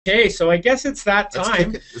Okay, so I guess it's that Let's time.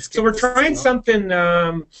 kick it. Let's So kick we're this thing trying off.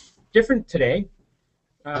 something different today.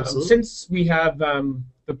 Absolutely. Since we have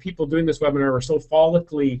the people doing this webinar are so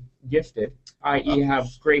follically gifted, i.e., Of have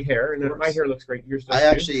great hair, and my course. hair looks great. Yours I does too.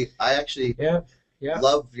 actually, I actually Yeah, yeah,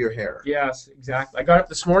 love your hair. yes, exactly. I got up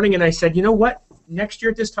this morning and I said, you know what? Next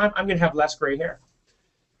year at this time, I'm going to have less gray hair.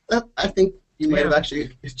 I think you may have Yeah.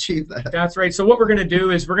 actually achieved that. That's right. So what we're going to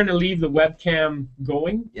do is we're going to leave the webcam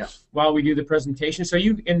going Yeah. while we do the presentation. So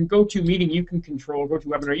you in GoToMeeting, you can control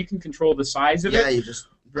GoToWebinar, you can control the size of Yeah, it you just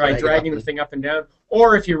by drag it up dragging the and thing up and down.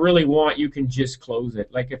 Or if you really want, you can just close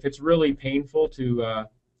it. Like if it's really painful to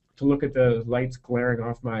look at the lights glaring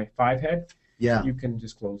off my 5 head, yeah, you can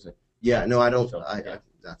just close it. yeah. No, I don't. So yeah.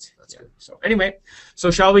 That's Yeah. good. So anyway,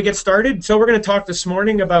 so shall we get started? So we're going to talk this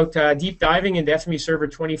morning about deep diving into FME Server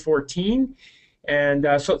 2014. And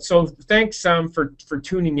so thanks for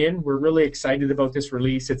tuning in. We're really excited about this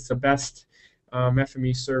release. It's the best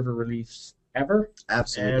FME server release ever.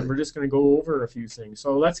 Absolutely. And we're just going to go over a few things.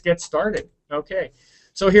 So let's get started. Okay.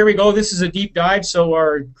 So here we go. This is a deep dive. So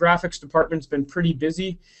our graphics department's been pretty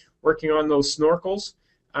busy working on those snorkels.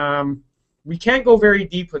 We can't go very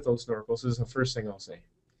deep with those snorkels is the first thing I'll say.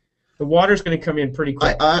 The water's going to come in pretty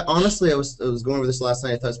quick. I honestly, I was going over this last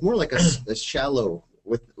night. I thought it's more like a shallow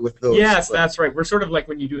with those. Yes, that's right. We're sort of like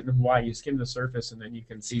when you do it in Hawaii, you skim the surface and then you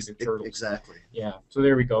can see the turtles. Exactly. Yeah. So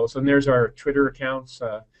there we go. So there's our Twitter accounts.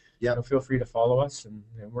 Yeah. Feel free to follow us, and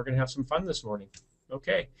we're going to have some fun this morning.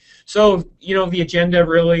 Okay. So the agenda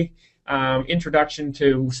really, introduction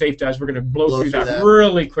to safe dives. We're going to blow through that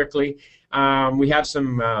really quickly. We have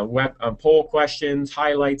some web poll questions,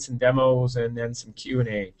 highlights, and demos, and then some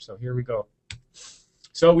Q&A. So here we go.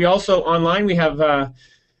 So we also online we have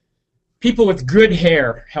people with good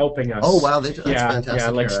hair helping us. Oh wow, that's fantastic. Yeah,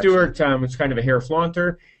 like hair, Stuart, it's kind of a hair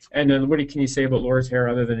flaunter. And then what can you say about Laura's hair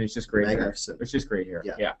other than it's just great hair? It's just great hair.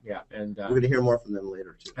 Yeah. And we're going to hear more from them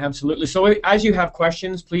later too. Absolutely. So as you have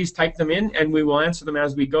questions, please type them in, and we will answer them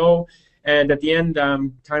as we go. And at the end,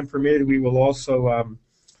 time permitted, we will also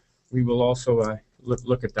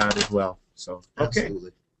look at that as well. So okay,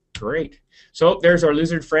 absolutely. Great. So there's our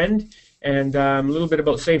lizard friend, and a little bit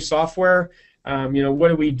about safe software. What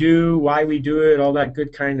do we do, why we do it, all that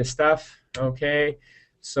good kind of stuff. Okay,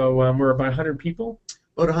 so we're about 100 people.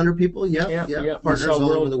 About 100 people, yeah. Partners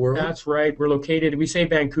all over the world. That's right. We're located, we say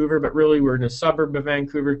Vancouver, but really we're in a suburb of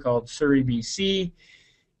Vancouver called Surrey, BC.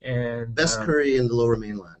 And best curry in the Lower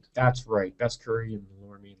Mainland. That's right, best curry in the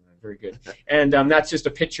Lower Mainland. Very good. And that's just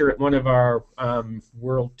a picture at one of our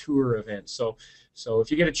world tour events. So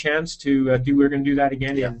if you get a chance to we're going to do that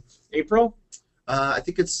again in April. I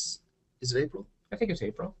think is it April? I think it's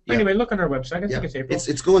April. Yeah. Anyway, look on our website. I think it's April.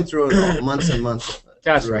 It's going through months and months.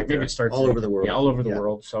 That's right. Maybe it starts all over the world. Yeah, all over the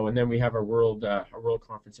world. So, and then we have our world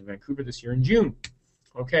conference in Vancouver this year in June.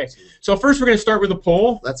 Okay. So first, we're going to start with a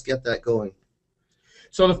poll. Let's get that going.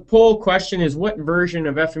 So the poll question is, what version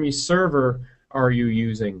of FME Server are you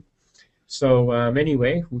using? So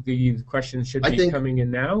anyway, the questions should be coming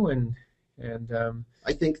in now, and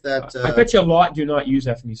I think that I bet you a lot do not use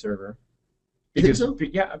FME Server. Because, you think so?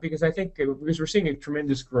 Yeah, because I think because we're seeing a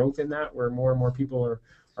tremendous growth in that, where more and more people are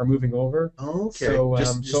moving over. Oh, okay. So,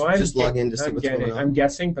 just log in to see what's going on. I'm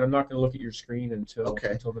guessing, but I'm not going to look at your screen until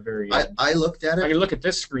the very end. I looked at it. I can look at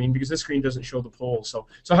this screen because this screen doesn't show the poll. So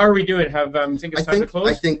how are we doing? Think it's time to close?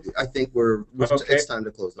 I think it's time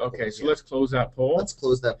to close. Okay, so let's close that poll. Let's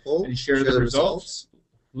close that poll and share the results.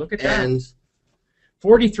 Look at that. And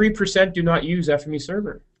 43% do not use FME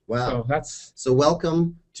Server. Wow. So so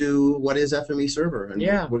welcome to what is FME Server, and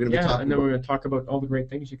we're going to be talking. And then we're going to talk about all the great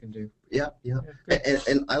things you can do. Yeah.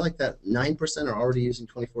 And I like that 9% are already using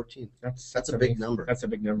 2014. That's a big number. That's a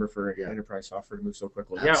big number for enterprise software to move so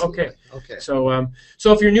quickly. Absolutely. Yeah. Okay. So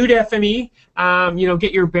so if you're new to FME,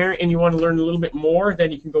 get your bearing and you want to learn a little bit more,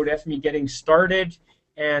 then you can go to FME Getting Started.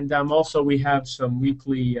 And also we have some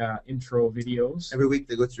weekly intro videos. Every week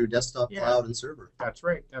they go through desktop, cloud, and server. That's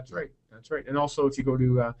right. And also if you go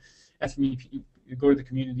to FME, you go to the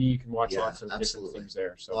community, you can watch lots of different things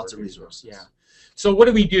there. So lots of resources. Yeah. So what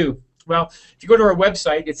do we do? Well, if you go to our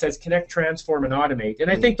website, it says Connect, Transform, and Automate.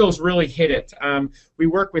 And I think those really hit it. We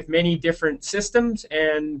work with many different systems,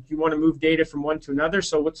 and you want to move data from one to another.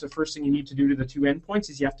 So what's the first thing you need to do to the two endpoints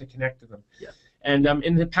is you have to connect to them. Yeah. And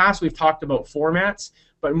in the past, we've talked about formats,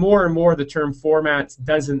 but more and more the term formats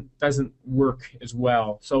doesn't work as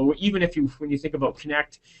well. So even when you think about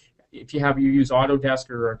Connect, if you use Autodesk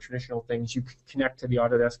or traditional things, you can connect to the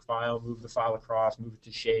Autodesk file, move the file across, move it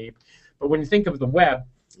to shape. But when you think of the web,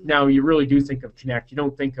 now you really do think of Connect. You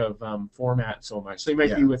don't think of format so much. So you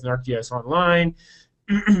might be with an ArcGIS Online,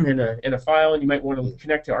 in a file, and you might want to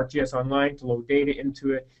connect to ArcGIS Online to load data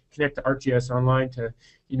into it, connect to ArcGIS Online to,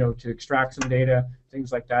 to extract some data,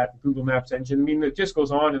 things like that. Google Maps engine. I mean, it just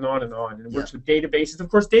goes on and on and on. And it works with databases. Of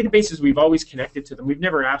course, databases, we've always connected to them. We've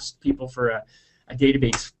never asked people for a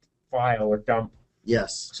database file or dump.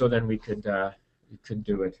 Yes. So then we could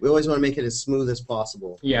do it. We always want to make it as smooth as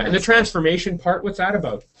possible. Yeah, and the transformation part, what's that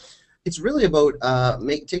about? It's really about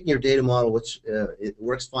taking your data model, which it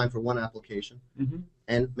works fine for one application,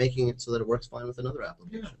 and making it so that it works fine with another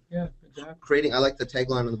application. Yeah, exactly. I like the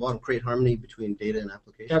tagline on the bottom, create harmony between data and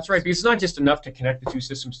application. That's right, because it's not just enough to connect the two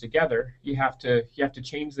systems together. You have to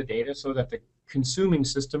change the data so that the consuming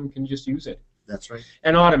system can just use it. That's right.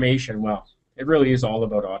 And automation, well, it really is all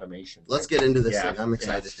about automation. Let's get into this thing. I'm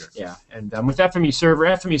excited here. Yeah, and with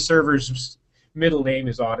FME Server's middle name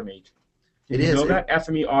is Automate. Did you know that?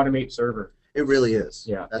 FME Automate Server. It really is.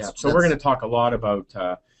 Yeah. So we're going to talk a lot about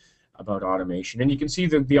automation, and you can see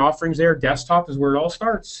the offerings there. Desktop is where it all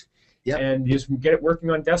starts. Yeah. And you just get it working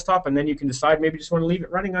on desktop, and then you can decide maybe you just want to leave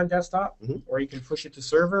it running on desktop, or you can push it to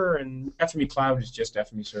server. And FME Cloud is just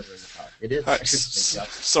FME Server in the cloud. It is.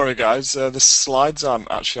 Sorry guys, the slides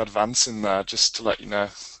aren't actually advancing there. Just to let you know,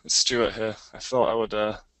 it's Stuart here. I thought I would.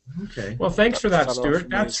 Okay. Well, thanks for that, Stuart.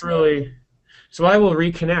 That's really. So I will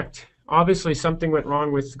reconnect. Obviously, something went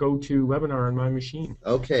wrong with GoToWebinar on my machine.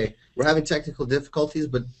 Okay, we're having technical difficulties,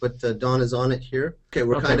 but Don is on it here. Okay,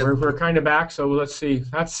 we're kind of back. So let's see.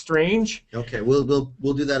 That's strange. Okay, we'll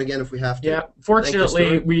do that again if we have to. Yeah.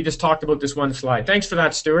 Fortunately, we just talked about this one slide. Thanks for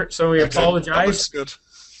that, Stuart. So we apologize. That looks good.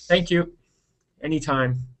 Thank you.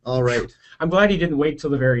 Anytime. All right. I'm glad he didn't wait till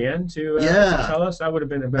the very end to tell us. That would have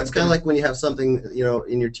been a better. That's kind of like when you have something,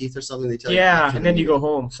 in your teeth or something. They tell you. Yeah, and then you go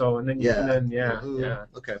home. So and then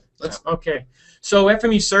Okay. Okay. So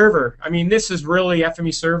FME Server. I mean, this is really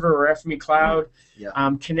FME Server or FME Cloud,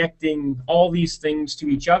 connecting all these things to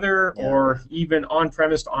each other, or even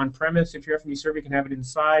on-premise to on-premise. If you're FME Server, you can have it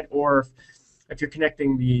inside, or if you're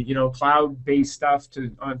connecting the cloud-based stuff to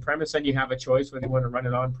on-premise, then you have a choice whether you want to run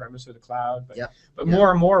it on-premise or the cloud. But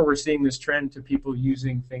more and more, we're seeing this trend to people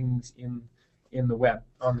using things in the web,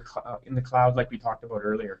 in the cloud, like we talked about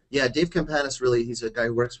earlier. Yeah, Dave Campanis, he's a guy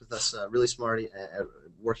who works with us, really smart,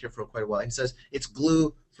 worked here for quite a while. He says it's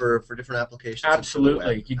glue for different applications.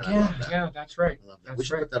 Absolutely. Yeah, that's right. We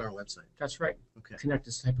should put that on our website. That's right. Okay. Connect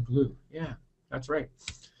this type of glue. Yeah, that's right.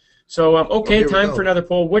 So, time for another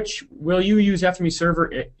poll. Which will you use FME Server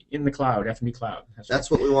in the cloud, FME Cloud? That's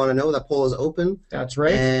what we want to know. That poll is open. That's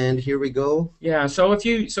right. And here we go. Yeah, so if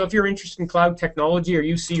you're interested in cloud technology, or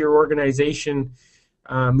you see your organization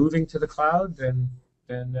moving to the cloud, then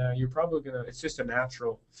you're probably gonna. It's just a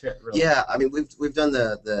natural fit, really. Yeah, I mean we've done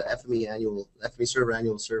the FME Server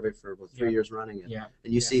annual survey for about 3 years running. And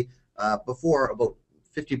you see before about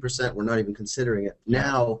 50% were not even considering it.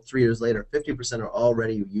 Now, 3 years later, 50% are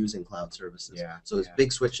already using cloud services. Yeah. So it's a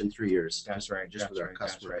big switch in 3 years. That's right. Just with our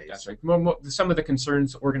customer base. That's right. Some of the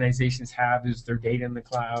concerns organizations have is their data in the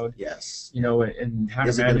cloud. Yes. And how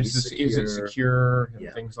to manage this. Is it secure?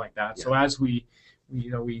 And things like that. Yeah. So as we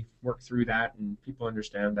work through that and people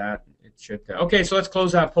understand that, it should. Okay, so let's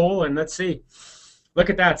close that poll and let's see. Look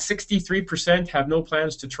at that. 63% have no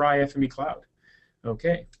plans to try FME Cloud.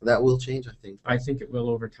 Okay. That will change, I think. I think it will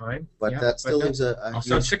over time. But that still leaves a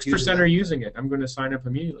so 6% are using it. I'm going to sign up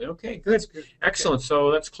immediately. Okay, good. Excellent. Okay. So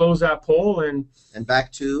let's close that poll and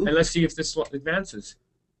back to. And let's see if this advances.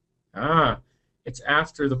 It's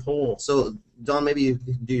after the poll. So Don, maybe you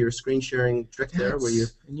can do your screen sharing trick there, where you.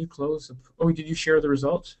 And you close the. Oh, did you share the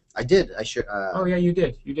results? I did. I shared. Oh yeah, you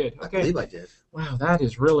did. You did. Okay. I believe I did. Wow, that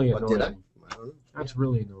is really annoying. Did I? I don't know. That's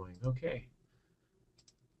really annoying. Okay.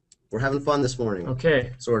 We're having fun this morning.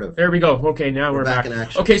 Okay. Sort of. There we go. Okay, now we're back in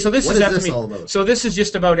action. Okay, so this is FME. This all about? So this is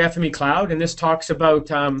just about FME Cloud, and this talks about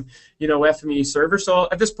FME Server. So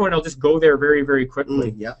at this point, I'll just go there very, very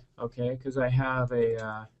quickly. Yeah. Okay, because I have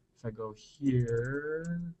a. If I go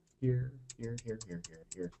here.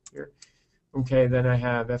 Okay, then I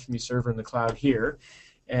have FME Server in the cloud here.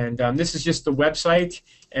 And this is just the website,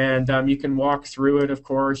 and you can walk through it, of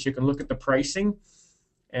course. You can look at the pricing,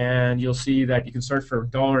 and you'll see that you can start for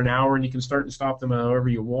 $1 an hour, and you can start and stop them however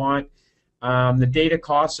you want. The data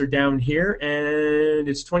costs are down here, and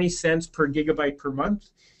it's 20 cents per gigabyte per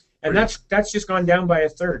month. And that's just gone down by a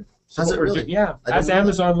third. So Has it really? Yeah. As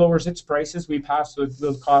Amazon lowers its prices, we pass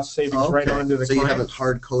the cost savings right on to the client. So you haven't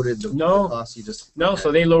hard-coded the cost, you just... No, so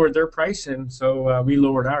they lowered their price, and so we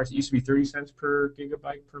lowered ours. It used to be 30 cents per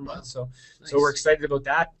gigabyte per month. So we're excited about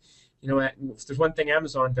that. you know, if there's one thing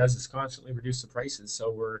Amazon does, is constantly reduce the prices. So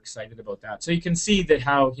we're excited about that. So you can see that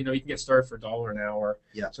how, you know, you can get started for $1 an hour.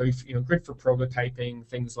 Yeah. So if, you know, good for prototyping,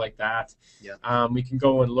 things like that. Yeah. We can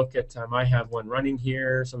go and look at. I have one running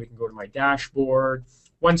here, so we can go to my dashboard.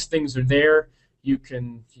 Once things are there, you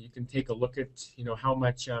can take a look at, you know, how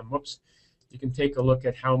much. You can take a look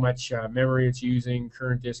at how much memory it's using,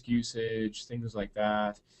 current disk usage, things like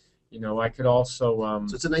that. You know, I could also.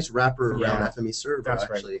 So it's a nice wrapper around FME Server. That's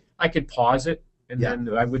actually. Right. I could pause it, and then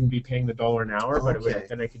I wouldn't be paying the $1 an hour, but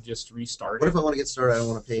then I could just restart it. What if I want to get started? I don't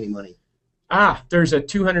want to pay any money. There's a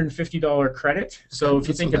 $250 credit. So if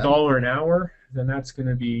you think $1 an hour, then that's going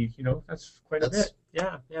to be, you know, that's quite a bit.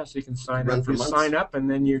 Yeah. So you can sign up, and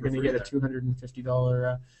then you're going to get a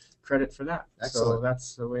 $250 credit for that. Excellent. So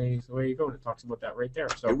that's the way you go, and it talks about that right there.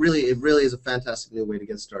 So it really is a fantastic new way to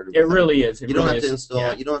get started. It really is. You don't have to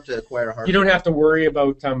install. You don't have to acquire hardware. You don't have to worry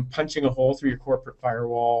about punching a hole through your corporate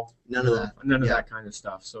firewall. None of that. None of that kind of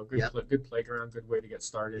stuff. So good playground, good way to get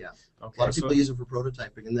started. Yeah. Okay, a lot of people use it for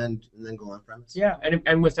prototyping and then go on premise. Yeah,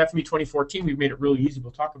 and with FME 2014, we've made it really easy.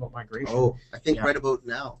 We'll talk about migration. Oh, I think right about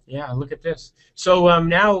now. Yeah, look at this. So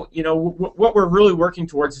now, you know, what we're really working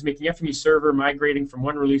towards is making FME Server migrating from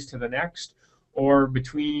one release to the next, or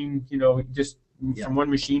between, you know, just from one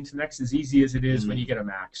machine to the next, as easy as it is when you get a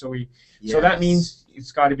Mac. So so that means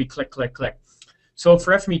it's got to be click, click, click. So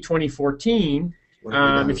for FME 2014,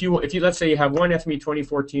 if you let's say you have one FME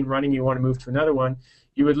 2014 running, you want to move to another one,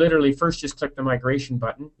 you would literally first just click the migration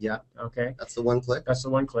button. Yeah. Okay. That's the one click. That's the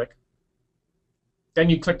one click. Then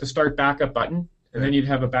you click the start backup button, and then you'd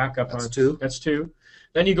have a backup on. That's two. That's two.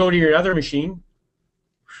 Then you go to your other machine,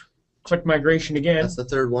 click migration again. That's the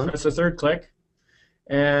third one. That's the third click.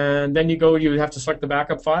 And then you have to select the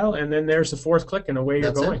backup file, and then there's the fourth click, and away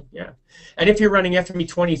you're going. Yeah. And if you're running FME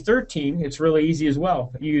 2013, it's really easy as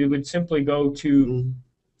well. You would simply go to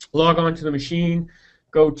log on to the machine,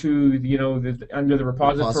 go to, you know, under the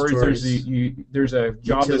repositories. There's a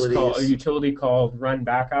job that's called a utility called run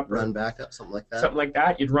backup. Run backup, something like that. Something like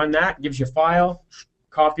that. You'd run that, gives you a file,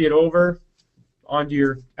 copy it over onto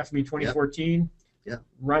your FME 2014. Yeah.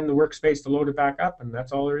 Run the workspace to load it back up, and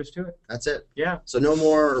that's all there is to it. That's it. Yeah. So no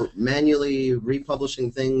more manually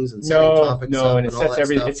republishing things and setting topics up. And it sets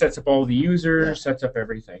everything. It sets up all the users, sets up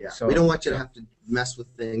everything. Yeah. So we don't want you to have to mess with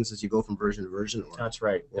things as you go from version to version. That's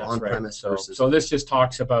right. Or on-premise versus. So this just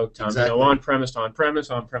talks about you know, on-premise to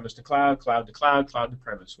on-premise, on-premise to cloud, cloud to cloud, cloud to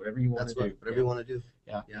premise, whatever you want to do. Whatever you want to do.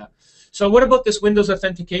 Yeah. So what about this Windows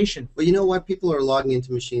authentication? Well, you know what? People are logging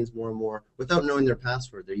into machines more and more without knowing their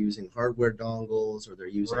password. They're using hardware dongles, or they're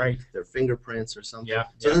using their fingerprints or something.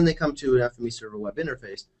 So then they come to an FME Server web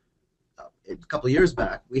interface. A couple of years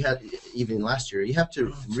back, we had, even last year, you have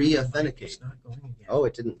to re-authenticate. Oh,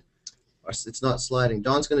 it didn't. It's not sliding.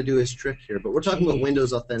 Don's going to do his trick here, but we're talking about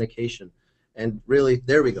Windows authentication. And really,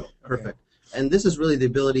 there we go. Perfect. And this is really the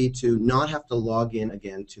ability to not have to log in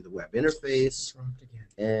again to the web interface.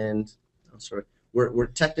 And sorry, we're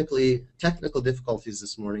technical difficulties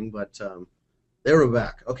this morning, but there we're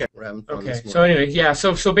back. Okay, we're having fun this morning. So anyway,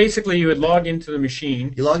 so basically you would log into the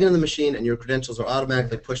machine. You log into the machine, and your credentials are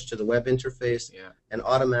automatically pushed to the web interface, and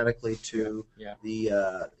automatically to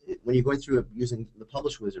the when you're going through it using the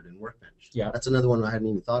Publish Wizard in Workbench. Yeah, that's another one I hadn't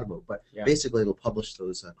even thought about. But basically, it'll publish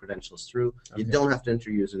those credentials through. You don't have to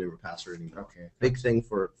enter your username or password anymore. Big thing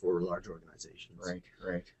for large organizations.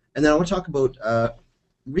 Right. And then I want to talk about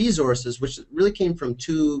resources, which really came from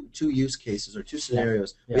two use cases or two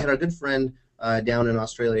scenarios. We had our good friend down in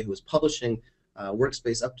Australia who was publishing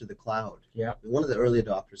Workspace up to the cloud. One of the early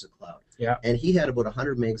adopters of cloud. And he had about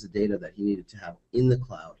 100 megs of data that he needed to have in the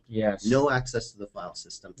cloud. No access to the file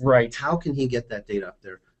system. How can he get that data up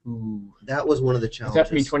there? That was one of the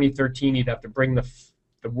challenges. FME 2013, he'd have to bring the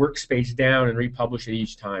workspace down and republish it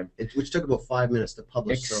each time. Which took about 5 minutes to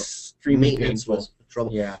publish. Extremely painful. Was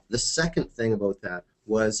trouble. The second thing about that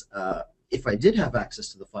was if I did have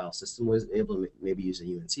access to the file system, was able to maybe use a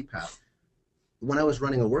UNC path. When I was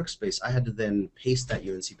running a workspace, I had to then paste that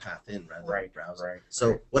UNC path in rather than browse.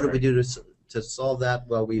 So what did we do to solve that?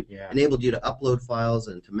 Well, we enabled you to upload files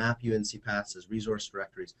and to map UNC paths as resource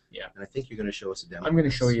directories. And I think you're going to show us a demo. I'm going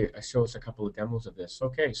to show us a couple of demos of this.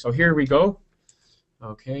 Okay, so here we go.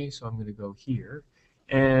 Okay, so I'm going to go here.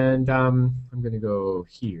 And I'm going to go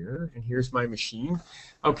here, and here's my machine.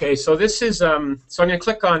 Okay, so this is, so I'm going to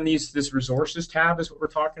click on this resources tab is what we're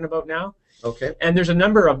talking about now. Okay. And there's a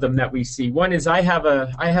number of them that we see. One is I have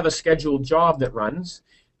a scheduled job that runs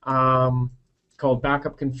called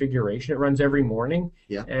backup configuration. It runs every morning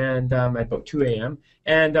and at about 2 a.m.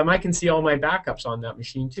 And I can see all my backups on that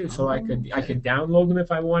machine too. So I could download them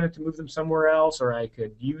if I wanted to move them somewhere else, or I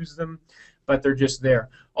could use them. but they're just there.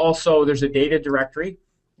 Also, there's a data directory,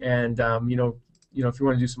 and you know, if you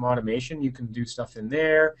want to do some automation, you can do stuff in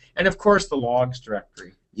there, and of course the logs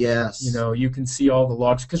directory. Yes. You know, you can see all the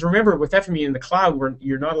logs, because remember, with FME in the cloud,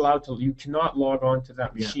 you cannot log on to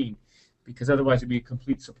that machine, because otherwise it'd be a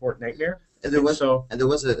complete support nightmare. And there was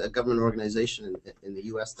a government organization in the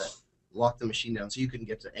U.S. that locked the machine down, so you couldn't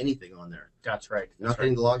get to anything on there. That's right. Not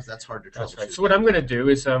getting the logs, that's hard to troubleshoot. That's right. So what I'm going to do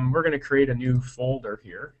is we're going to create a new folder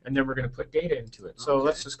here, and then we're going to put data into it. So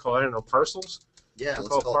let's just call it, I don't know, parcels. Yeah, let's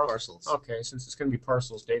call it parcels. Okay, since it's going to be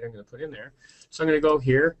parcels data, I'm going to put in there. So I'm going to go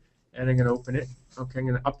here, and I'm going to open it. Okay, I'm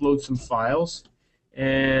going to upload some files,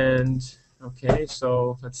 and okay,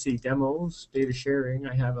 so let's see, demos, data sharing.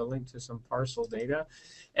 I have a link to some parcel data,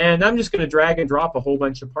 and I'm just going to drag and drop a whole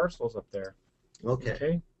bunch of parcels up there.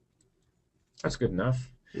 Okay. That's good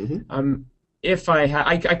enough. Mm-hmm. If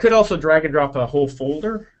I could also drag and drop a whole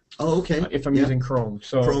folder. Oh, okay. If I'm using Chrome.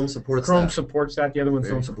 So Chrome supports that. The other ones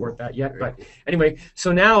don't support that yet. Very But cool. anyway,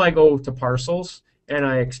 so now I go to parcels and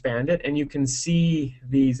I expand it, and you can see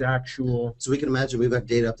these actual. So we can imagine we've got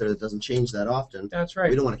data up there that doesn't change that often. That's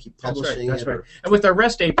right. We don't want to keep publishing That's it. right. And with our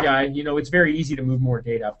REST API, you know, it's very easy to move more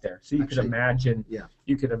data up there. So you could imagine. Yeah.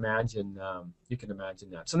 You could imagine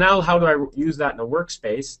that. So now, how do I use that in a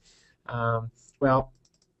workspace? Well,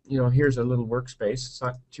 you know, here's a little workspace. It's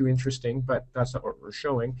not too interesting, but that's not what we're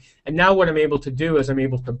showing. And now what I'm able to do is I'm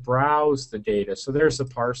able to browse the data. So there's the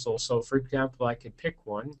parcel. So for example, I could pick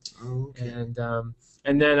one,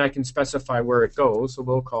 and then I can specify where it goes. So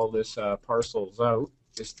we'll call this parcels out,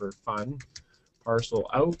 just for fun, parcel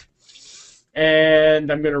out.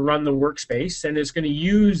 And I'm going to run the workspace, and it's going to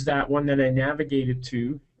use that one that I navigated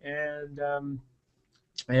to, and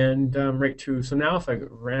right to. So now if I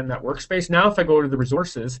ran that workspace, now if I go to the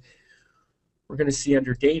resources, we're going to see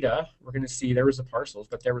under data, we're going to see there was the parcels,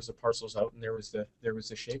 but there was the parcels out, and there was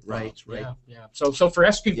the shape. Right. Yeah. So for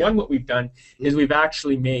SP1, what we've done is we've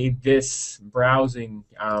actually made this browsing.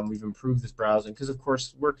 We've improved this browsing because, of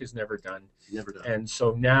course, work is never done. Never done. And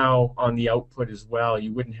so now on the output as well,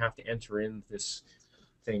 you wouldn't have to enter in this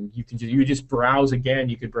thing. You just browse again.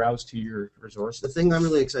 You could browse to your resources. The thing I'm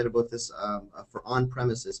really excited about this for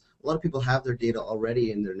on-premises, a lot of people have their data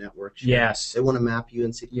already in their network. Yes. They want to map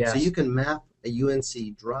UNC. Yes. So you can map a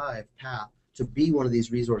UNC drive path to be one of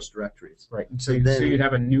these resource directories. Right. So you'd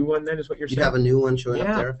have a new one then, is what you're saying? You'd have a new one showing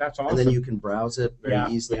up there. That's awesome. And then you can browse it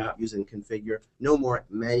very easily using configure. No more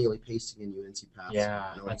manually pasting in UNC paths.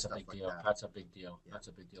 Yeah, that's a big deal. That. That's a big deal. Yeah. That's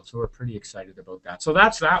a big deal. So we're pretty excited about that. So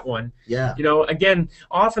that's that one. Yeah. You know, again,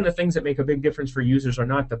 often the things that make a big difference for users are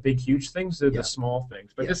not the big, huge things. They're the small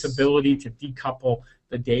things. But this ability to decouple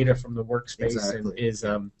the data from the workspace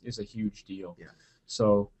is a huge deal. Yeah.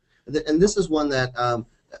 So. And this is one that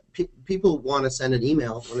people want to send an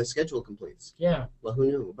email when a schedule completes. Yeah. Well, who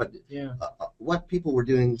knew? But what people were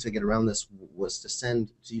doing to get around this was to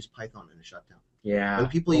use Python in a shutdown. Yeah. When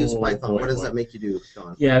people use Python, what does that make you do,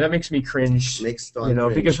 Don? Yeah, that makes me cringe. Makes Don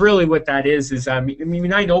cringe. Because really what that is I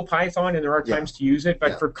mean, I know Python and there are times to use it,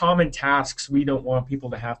 but for common tasks, we don't want people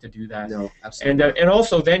to have to do that. No, absolutely. And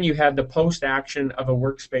also then you have the post action of a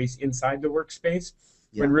workspace inside the workspace.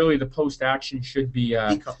 When really the post action should be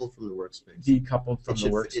decoupled from the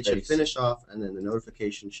workspace. It should finish off, and then the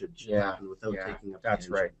notification should happen without taking up. That's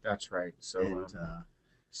right. So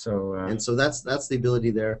and so that's the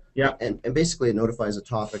ability there. Yeah. And basically it notifies a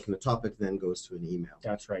topic, and the topic then goes to an email.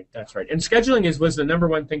 That's right. And scheduling was the number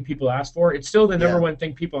one thing people ask for. It's still the number one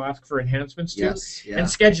thing people ask for enhancements to. Yes. Yeah. And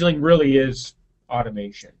scheduling really is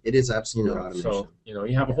automation. It is absolute automation. So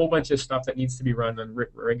you have a whole bunch of stuff that needs to be run on a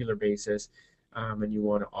regular basis. And you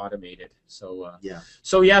want to automate it. So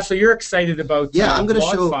So you're excited about I'm going to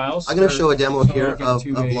show files. I'm going to show a demo here of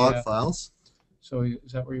log files. So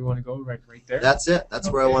is that where you want to go? Right there. That's it. That's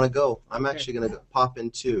where I want to go. I'm actually going to pop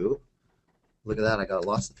into. Look at that! I got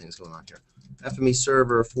lots of things going on here. FME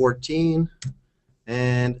Server 14,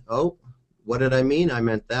 and what did I mean? I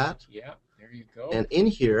meant that. Yeah. There you go. And in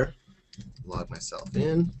here, log myself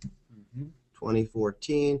in.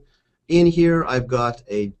 2014. In here, I've got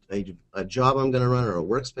a job I'm going to run or a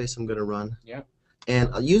workspace I'm going to run. Yeah. And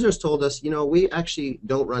users told us, we actually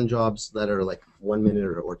don't run jobs that are like 1 minute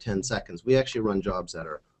or 10 seconds. We actually run jobs that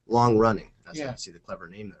are long running. As you can see the clever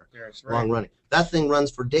name there. That's right. Long running. That thing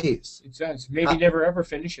runs for days. It does. Maybe never ever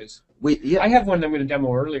finishes. I have one I'm going to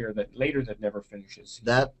demo that never finishes.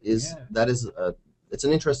 It's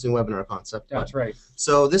an interesting webinar concept. That's right.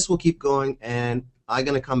 So this will keep going, and I'm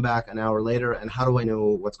going to come back an hour later, and how do I know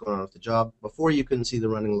what's going on with the job? Before you couldn't see the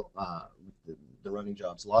running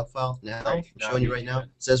jobs log file. Now, I'm showing you right now. It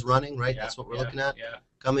says running, right? That's what we're looking at. Yeah.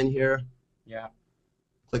 Come in here. Yeah.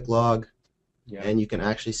 Click log. and you can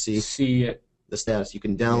actually see it. The status. You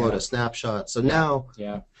can download a snapshot. So now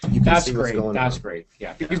you can that's see great. what's going That's on. great.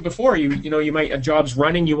 Yeah, because before you might a job's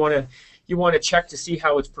running, you want to check to see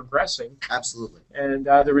how it's progressing. Absolutely. And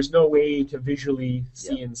there was no way to visually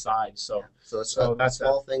see inside. So it's a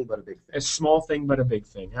small thing, but a big thing. A small thing, but a big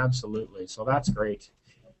thing. Absolutely. So that's great.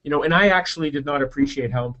 And I actually did not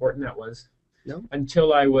appreciate how important that was. No.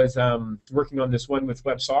 Until I was working on this one with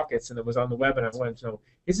WebSockets, and it was on the web, and I went, so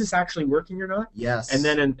is this actually working or not? Yes. And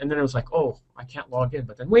then I was like, oh, I can't log in.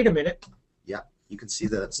 But then wait a minute. Yeah, you can see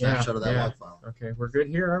the snapshot of that log file. Okay, we're good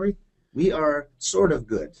here, are we? We are sort of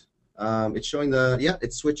good. It's showing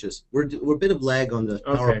it switches. We're a bit of lag on the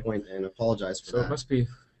PowerPoint, and apologize for that. So it must be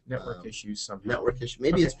network issues somehow. Network issue.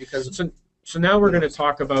 Maybe it's because. So now we're going to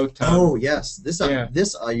talk about. Oh yes, this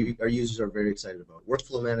our users are very excited about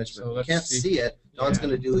workflow management. So you can't see it. Don's going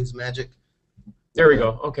to do his magic. There we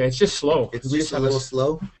go. Okay, it's just slow. It's just a little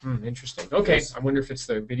slow. Interesting. Okay, yes. I wonder if it's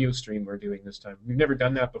the video stream we're doing this time. We've never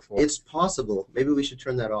done that before. It's possible. Maybe we should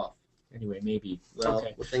turn that off. Anyway, maybe. Well,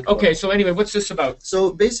 okay. We'll think okay. So anyway, what's this about?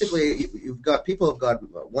 So basically, people have got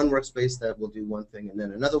one workspace that will do one thing, and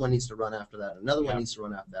then another one needs to run after that. Another one needs to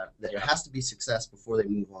run after that. That has to be success before they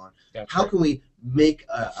move on. How can we make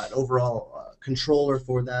an overall controller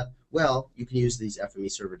for that? Well, you can use these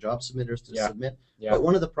FME Server job submitters to submit. But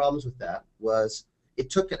one of the problems with that was it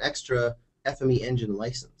took an extra FME engine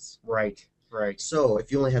license. Right. So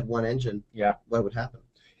if you only had one engine, what would happen?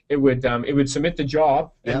 It would submit the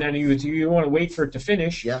job, and then you want to wait for it to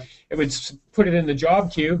finish. Yeah. It would put it in the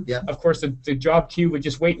job queue. Yeah. Of course, the job queue would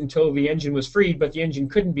just wait until the engine was freed, but the engine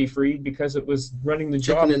couldn't be freed because it was running the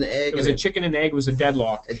job. Chicken and egg. It was a chicken and egg. Was a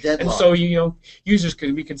deadlock. And so users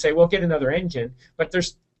could say, well, get another engine, but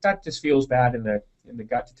that just feels bad in the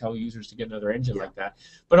gut to tell users to get another engine like that.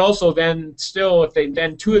 But also then still, if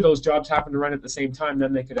then two of those jobs happen to run at the same time,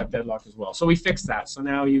 then they could have deadlock as well. So we fixed that. So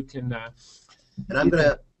now you can. And I'm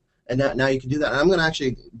gonna. And now you can do that. I'm going to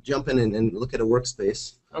actually jump in and look at a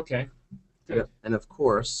workspace. Okay. Good. And of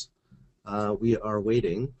course, we are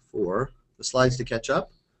waiting for the slides to catch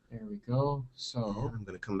up. There we go. So I'm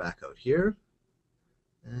going to come back out here.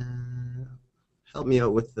 Help me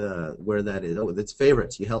out with where that is. Oh, it's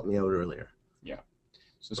favorites. You helped me out earlier. Yeah.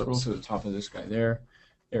 So scroll to the top of this guy there.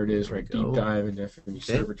 There it is, right? Deep dive into FME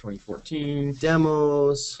Server 2014.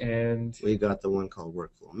 Demos. And we got the one called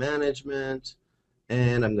Workflow Management.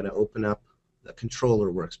 And I'm going to open up the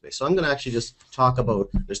controller workspace. So I'm going to actually just talk about,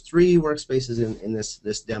 there's 3 workspaces in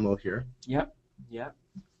this demo here. Yep.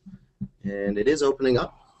 And it is opening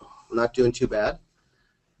up. We're not doing too bad.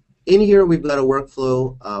 In here we've got a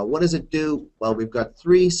workflow. What does it do? Well, we've got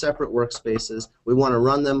 3 separate workspaces. We want to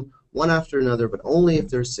run them one after another, but only if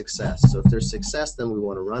there's success. So if there's success, then we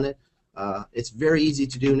want to run it. It's very easy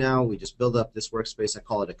to do now. We just build up this workspace. I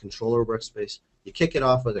call it a controller workspace. You kick it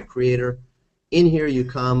off with a creator. In here you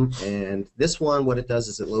come, and this one, what it does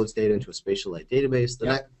is it loads data into a SpatiaLite database.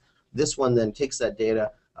 This one then takes that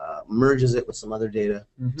data, merges it with some other data.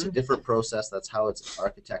 It's a different process. That's how it's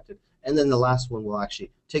architected. And then the last one will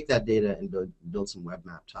actually take that data and build some web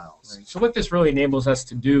map tiles. Right. So what this really enables us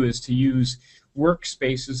to do is to use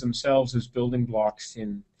workspaces themselves as building blocks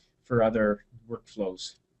for other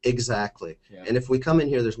workflows. Exactly. Yeah. And if we come in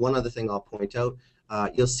here, there's one other thing I'll point out.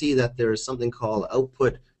 You'll see that there's something called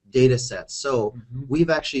output data sets. So we've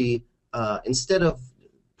actually, instead of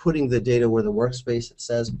putting the data where the workspace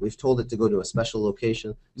says, we've told it to go to a special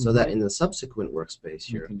location so that in the subsequent workspace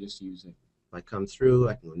here, you can just use it. If I come through,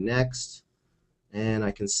 I can go next, and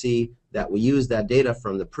I can see that we use that data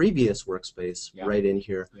from the previous workspace right in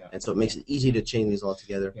here, and so it makes it easy to chain these all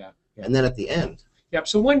together. And then at the end. Yep.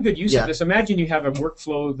 So one good use of this, imagine you have a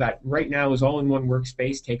workflow that right now is all in one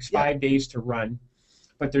workspace, takes 5 days to run,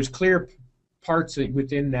 but there's clear parts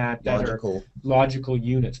within that are logical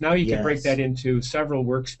units. Now you can break that into several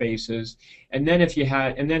workspaces, and then if you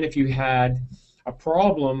had a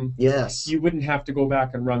problem, you wouldn't have to go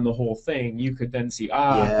back and run the whole thing. You could then see,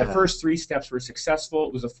 the first 3 steps were successful.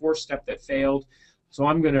 It was a 4th step that failed, so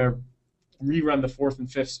I'm going to rerun the 4th and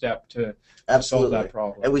 5th step to solve that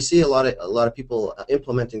problem. And we see a lot of people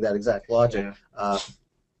implementing that exact logic.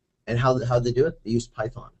 And how they do it? They use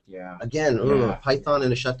Python. Again, Python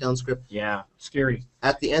in a shutdown script. Scary.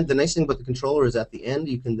 At the end, the nice thing about the controller is at the end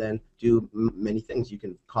you can then do many things. You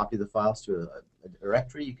can copy the files to a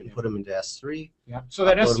directory. You can put them into S3. So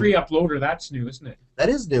that S3 uploader, that's new, isn't it? That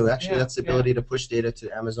is new, actually. That's the ability to push data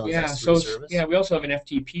to Amazon's S3 service. We also have an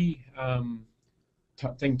FTP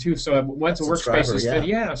thing too. So once a workspace is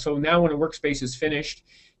finished, so now when a workspace is finished,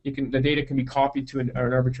 the data can be copied to an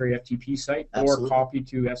arbitrary FTP site or copied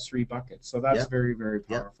to S3 buckets. So that's very, very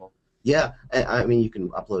powerful. Yeah, I mean, you can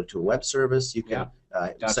upload it to a web service. You can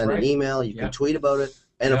send an email. You can tweet about it,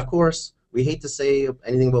 and of course, we hate to say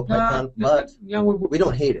anything about Python, but we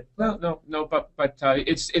don't hate it. Well, no, but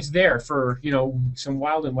it's there for some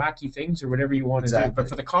wild and wacky things or whatever you want to do. But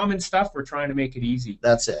for the common stuff, we're trying to make it easy.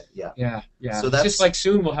 That's it. Yeah. Yeah. So it's just like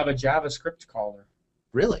soon we'll have a JavaScript caller.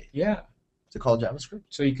 Really? Yeah. To call JavaScript?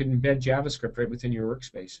 So you can embed JavaScript right within your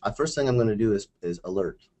workspace. First thing I'm going to do is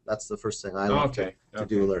alert. That's the first thing I like to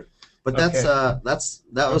do, alert. But that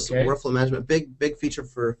was workflow management, big feature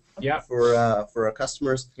for our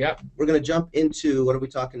customers. Yeah. We're going to jump into, what are we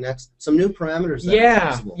talking next? Some new parameters.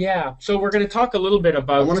 Yeah. So we're going to talk a little bit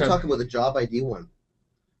about. I want to talk about the job ID one.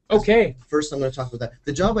 Okay. First, I'm going to talk about that.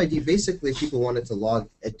 The job ID, basically, people wanted to log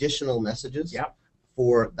additional messages. Yeah.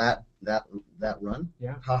 For that run.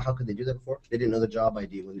 Yeah. How could they do that before? They didn't know the job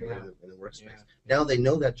ID when they were in the workspace. Yeah. Now they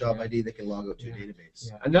know that job ID, they can log out to a database.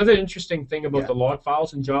 Yeah. Another interesting thing about the log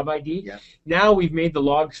files and job ID, now we've made the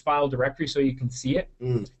logs file directory so you can see it.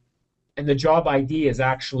 And the job ID is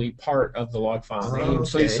actually part of the log file name.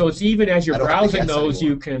 So it's even as you're browsing those,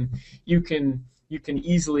 you can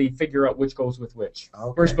easily figure out which goes with which.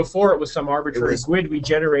 Whereas before it was some arbitrary GUID we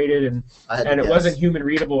generated and it wasn't human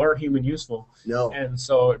readable or human useful. No. And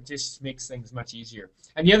so it just makes things much easier.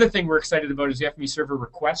 And the other thing we're excited about is the FME Server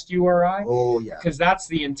request URI. Oh, yeah. Because that's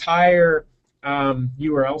the entire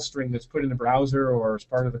URL string that's put in the browser or as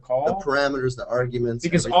part of the call. The parameters, the arguments.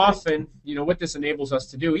 Because often, what this enables us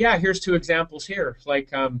to do, here's two examples here.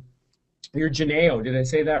 Like your Geneo, did I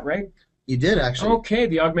say that right? You did, actually. Okay,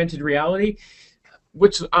 the augmented reality,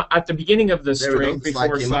 which at the beginning of the string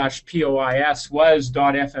before /POIS was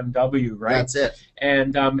 .fmw, right? That's it.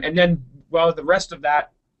 And then, the rest of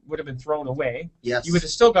that would have been thrown away. Yes. You would have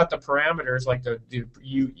still got the parameters like the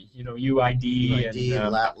UID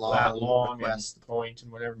and lat long and point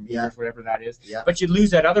and whatever meters, whatever that is. Yeah. But you'd lose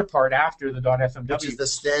that other part after the .fmw. Which is the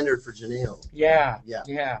standard for Geneo. Yeah.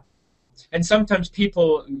 And sometimes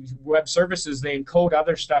people, web services, they encode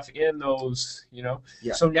other stuff in those,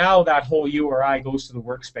 So now that whole URI goes to the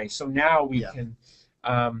workspace. So now we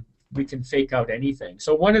can fake out anything.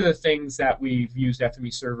 So one of the things that we've used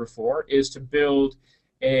FME Server for is to build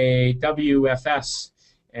a WFS.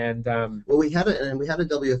 And we had a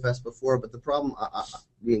WFS before, but the problem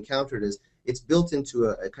we encountered is it's built into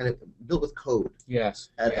a kind of built with code. Yes.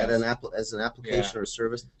 As an application or a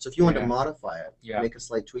service. So if you want to modify it, make a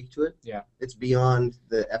slight tweak to it, it's beyond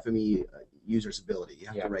the FME user's ability. You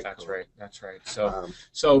have to write code. That's right.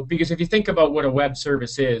 So because if you think about what a web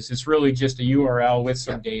service is, it's really just a URL with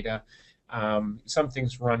some data.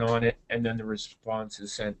 Something's run on it, and then the response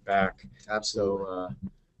is sent back. Absolutely.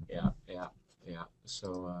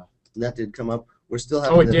 So that did come up. We're still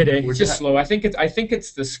having. Oh, it did. It's just slow. I think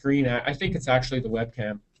it's the screen. I think it's actually the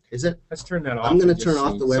webcam. Is it? Let's turn that off. I'm going to turn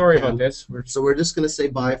off the webcam. Sorry about this. So we're just going to say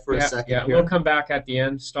bye for a second. Yeah, we'll come back at the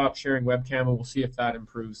end. Stop sharing webcam, and we'll see if that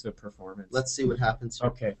improves the performance. Let's see what happens here.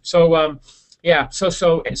 Okay. So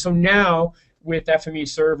so now with FME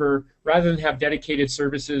Server, rather than have dedicated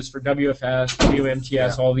services for WFS,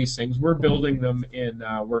 WMTS, all these things, we're building them in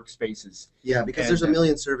workspaces. Yeah, because there's a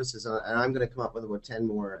million services, and I'm going to come up with about 10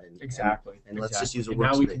 more. And let's just use a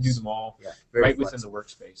workspace. Now we can do them all right within the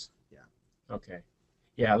workspace. Yeah. Okay.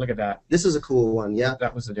 Yeah, look at that. This is a cool one. Yeah.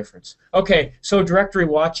 That was the difference. Okay, so Directory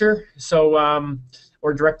Watcher. So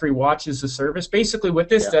or Directory Watch is the service. Basically, what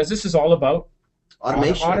this does, this is all about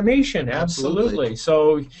automation, absolutely.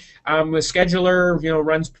 So the scheduler,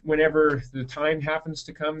 runs whenever the time happens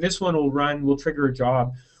to come. This one will trigger a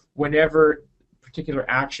job whenever a particular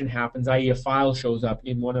action happens, i.e. a file shows up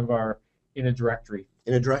in in a directory.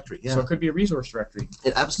 In a directory, yeah. So it could be a resource directory.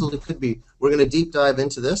 It absolutely could be. We're going to deep dive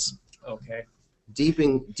into this. Okay. Deep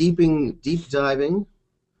diving.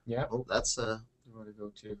 Yeah. Oh, that's You want to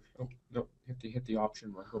go to? Oh no, hit the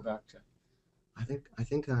option one. Go back to. I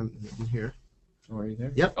think I'm in here. Oh, are you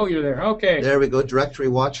there? Yep. Oh, you're there. Okay. There we go, Directory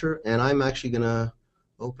Watcher, and I'm actually going to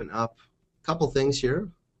open up a couple things here.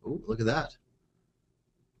 Oh, look at that.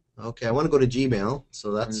 Okay, I want to go to Gmail,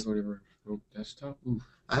 so that's... Desktop. Ooh.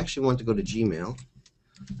 I actually want to go to Gmail.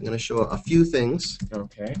 I'm going to show a few things.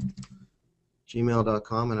 Okay.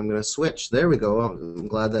 Gmail.com, and I'm going to switch. There we go. I'm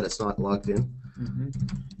glad that it's not logged in. Mm-hmm.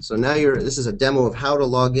 So now this is a demo of how to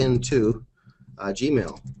log into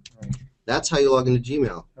Gmail. Right. That's how you log into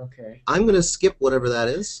Gmail. Okay. I'm going to skip whatever that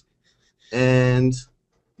is, and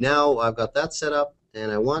now I've got that set up,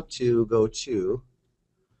 and I want to go to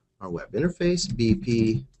our web interface,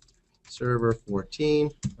 BP Server 14.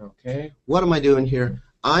 Okay. What am I doing here?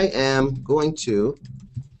 I am going to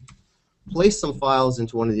place some files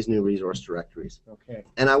into one of these new resource directories. Okay.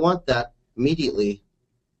 And I want that immediately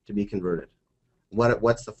to be converted.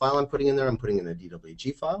 What's the file I'm putting in there? I'm putting in a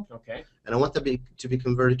DWG file. Okay. And I want that to be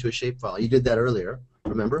converted to a shape file. You did that earlier,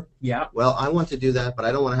 remember? Yeah. Well, I want to do that, but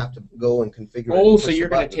I don't want to have to go and configure it. Oh, so you're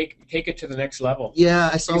going to take it to the next level. Yeah,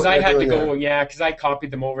 I saw. Because I had to go. Yeah, because I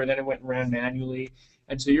copied them over, then it went and ran manually,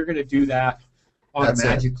 and so you're going to do that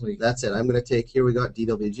automatically. That's it. I'm going to take. Here we got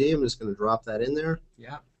DWG. I'm just going to drop that in there.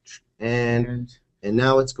 Yeah. And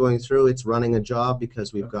now it's going through. It's running a job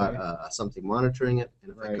because we've got something monitoring it.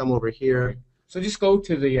 And if I come over here. Right. So just go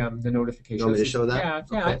to the notifications. You want me to show that? Yeah,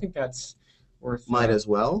 yeah. Okay. I think that's worth. Might as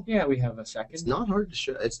well. Yeah, we have a second. It's not hard to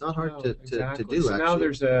show. It's not hard to do. So actually. Now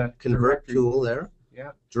there's a convert tool there.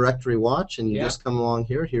 Yeah. Directory watch, and you just come along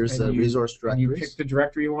here. Here's the resource directories. And you pick the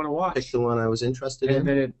directory you want to watch. Pick the one I was interested in. And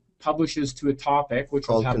then it publishes to a topic, which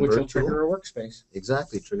will trigger a workspace.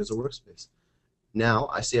 Exactly, triggers a workspace. Now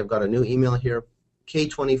I see I've got a new email here,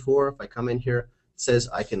 K24. If I come in here, it says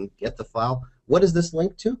I can get the file. What is this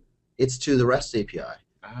linked to? It's to the REST API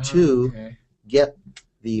to get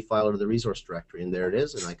the file out of the resource directory, and there it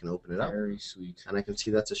is, and I can open it up. Very sweet. And I can see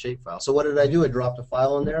that's a shape file. So what did I do? I dropped a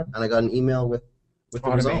file in there, and I got an email with the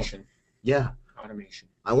automation. Result. Yeah. Automation.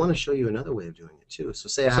 I want to show you another way of doing it too. So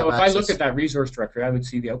say I have So if access, I look at that resource directory, I would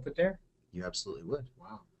see the output there? You absolutely would.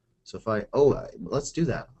 Wow. So if let's do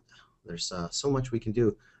that. There's so much we can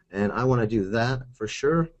do, and I want to do that for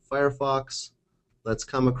sure. Firefox, let's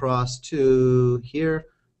come across to here,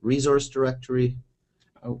 resource directory.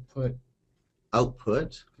 Output.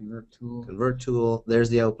 Convert tool. There's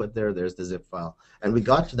the output there. There's the zip file. And we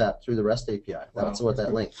got to that through the REST API. That's what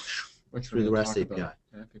that link. Through the REST API.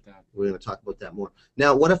 We're going to talk about that more.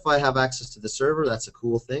 Now, what if I have access to the server? That's a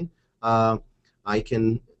cool thing. I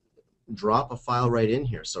can drop a file right in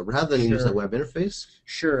here. So rather than use the web interface.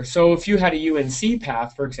 Sure. So if you had a UNC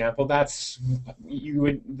path, for example,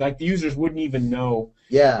 the users wouldn't even know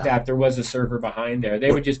that there was a server behind there.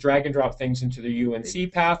 They would just drag and drop things into the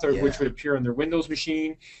UNC path, which would appear on their Windows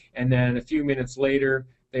machine, and then a few minutes later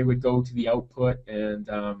they would go to the output, and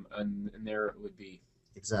there it would be.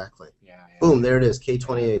 Exactly. Boom, there it is,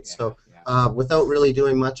 K28. So without really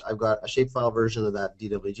doing much, I've got a shapefile version of that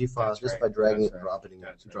DWG file just by dragging it and dropping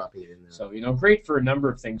it in there. So, great for a number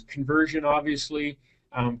of things. Conversion, obviously,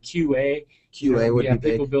 QA. QA would be big.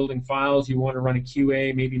 People building files, you want to run a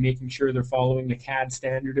QA, maybe making sure they're following the CAD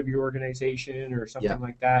standard of your organization or something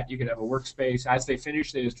like that. You could have a workspace. As they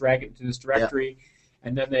finish, they just drag it into this directory,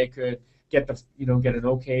 and then they could get get an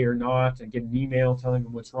okay or not, and get an email telling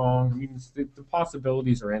them what's wrong. I mean, the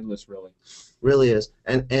possibilities are endless, really. Really is,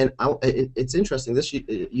 and it's interesting. This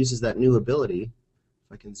uses that new ability.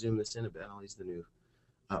 If I can zoom this in a bit, I'll use the new.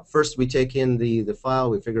 First, we take in the file.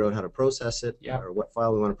 We figure out how to process it, or what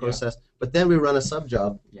file we want to process. But then we run a sub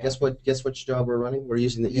job. Guess which job we're running? We're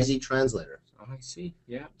using the Easy Translator. I see.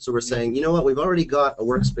 Yeah. So we're saying, you know what? We've already got a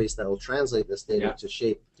workspace that will translate this data to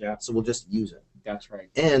shape. Yeah. So we'll just use it. That's right.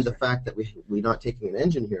 And the fact that we're not taking an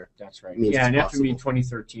engine here. That's right. Yeah, in FME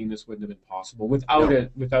 2013, this wouldn't have been possible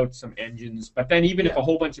without some engines. But then even if a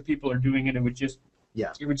whole bunch of people are doing it, it would just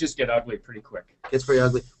get ugly pretty quick. It gets very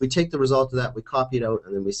ugly. We take the result of that, we copy it out,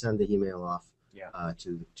 and then we send the email off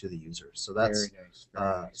to the users. So that's very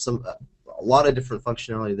nice. A lot of different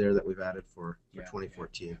functionality there that we've added for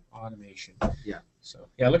 2014. Automation. Yeah. So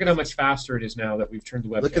look at how much faster it is now that we've turned the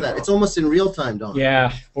website. Look at that. It's almost in real time, Don.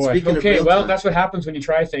 Yeah. Boy. Okay. Well, that's what happens when you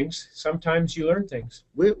try things. Sometimes you learn things.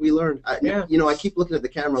 We learn. I keep looking at the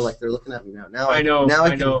camera like they're looking at me now. I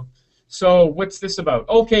know. So what's this about?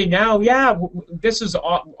 Okay, now, this is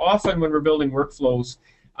often when we're building workflows.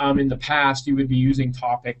 In the past, you would be using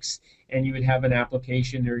topics, and you would have an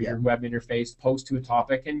application or your web interface post to a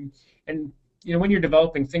topic, and when you're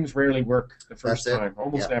developing, things rarely work the first time.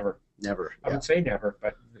 Almost never. Never. I would say never,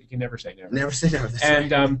 but you can never say never. Never say never.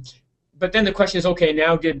 And but then the question is, okay,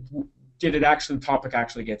 now did the topic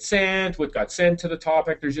actually get sent? What got sent to the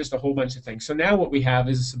topic? There's just a whole bunch of things. So now what we have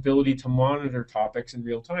is this ability to monitor topics in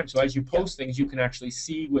real time. So as you post things, you can actually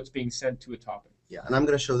see what's being sent to a topic. Yeah, and I'm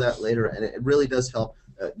going to show that later, and it really does help.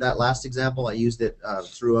 That last example, I used it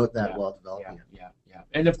throughout that while developing it. Yeah.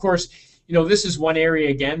 And of course, this is one area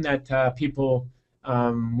again that people,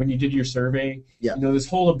 when you did your survey, this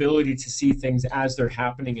whole ability to see things as they're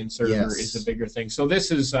happening in server is the bigger thing. So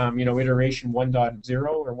this is, iteration 1.0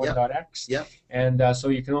 or 1.x. Yeah. And so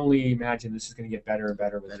you can only imagine this is going to get better and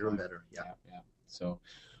better with better and better. Yeah. So,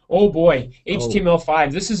 oh boy,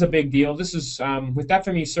 HTML5. This is a big deal. This is with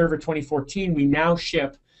FME Server 2014. We now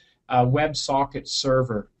ship a WebSocket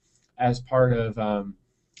server as part of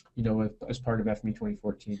as part of FME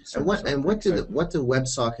 2014. And what do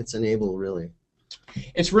WebSockets enable really?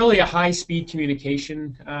 It's really a high-speed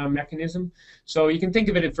communication mechanism. So you can think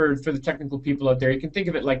of it for the technical people out there. You can think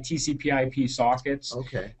of it like TCP/IP sockets,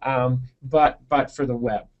 okay. But for the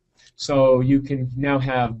web. So you can now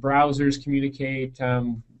have browsers communicate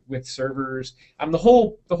with servers. The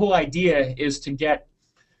whole idea is to get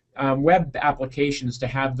web applications to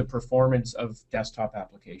have the performance of desktop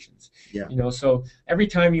applications. Yeah. You know, so every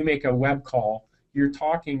time you make a web call, you're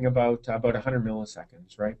talking about 100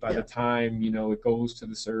 milliseconds, right? By the time, you know, it goes to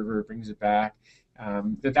the server, brings it back,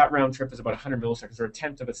 that round trip is about 100 milliseconds, or a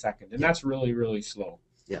tenth of a second, and that's really, really slow.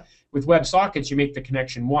 Yeah. With WebSockets, you make the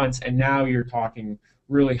connection once, and now you're talking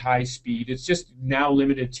really high speed. It's just now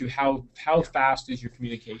limited to how fast is your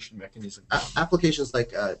communication mechanism. Applications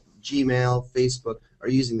like Gmail, Facebook are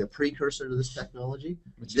using the precursor to this technology.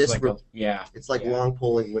 Which is like it's like long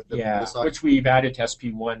polling with the socket. Which we've added to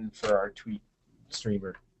SP1 for our tweet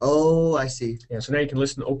streamer. Oh, I see. Yeah, so now you can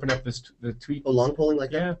open up the tweet. Oh, long polling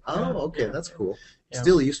like that? Yeah. Oh, okay, that's cool. Yeah.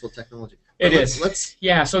 Still a useful technology. It is.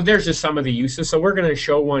 Yeah, so there's just some of the uses. So we're going to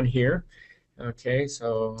show one here. Okay,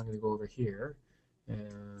 so I'm going to go over here.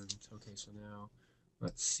 And, okay, so now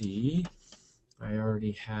let's see. I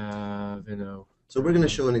already have, you know. So we're going to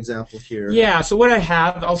show an example here. Yeah, so what I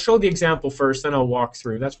have, I'll show the example first, then I'll walk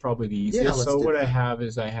through. That's probably the easiest. Yeah, so what I have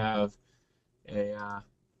is I have a,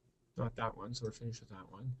 not that one, so we're finished with that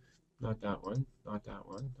one. Not that one, not that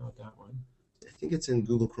one, not that one. I think it's in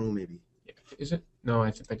Google Chrome, maybe. Yeah. Is it? No,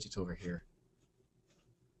 I bet it's over here.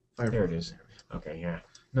 Firefox. There it is. Okay, yeah.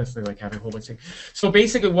 That's like having a whole bunch of things. So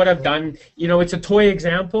basically what I've done, you know, it's a toy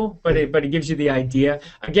example, but it gives you the idea.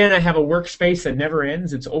 Again, I have a workspace that never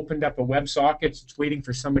ends. It's opened up a WebSocket. It's waiting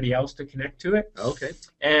for somebody else to connect to it. Okay.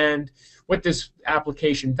 And what this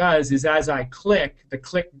application does is as I click, the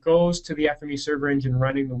click goes to the FME server engine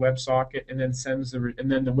running the WebSocket, and then sends the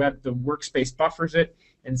workspace buffers it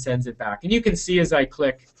and sends it back. And you can see as I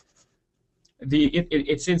click,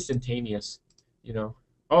 it's instantaneous, you know.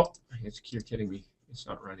 Oh, you're kidding me. It's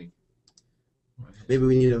not running. Maybe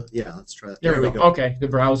we need to, let's try that. There we go. Okay, the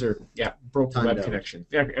browser, broke the web connection.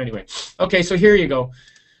 Yeah, anyway, okay, so here you go.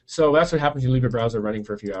 So that's what happens when you leave a browser running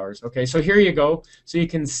for a few hours. Okay, so here you go. So you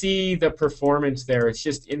can see the performance there. It's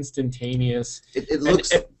just instantaneous. It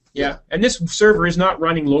looks... And this server is not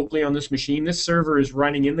running locally on this machine. This server is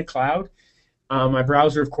running in the cloud. My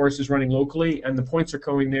browser, of course, is running locally, and the points are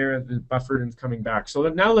going there, the buffered and coming back. So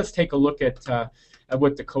now let's take a look at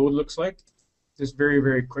what the code looks like, just very,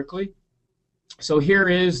 very quickly. So here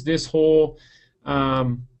is this whole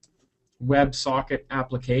WebSocket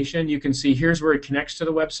application. You can see here's where it connects to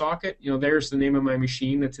the WebSocket. You know, there's the name of my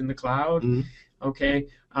machine that's in the cloud. Mm-hmm. Okay.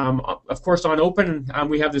 Of course, on Open,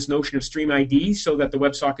 we have this notion of stream ID so that the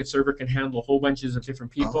WebSocket server can handle whole bunches of different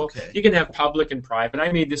people. Oh, okay. You can have public and private.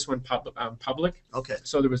 I made this one public. Okay.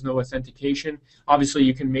 So there was no authentication. Obviously,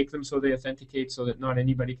 you can make them so they authenticate so that not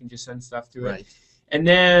anybody can just send stuff to it. Right. And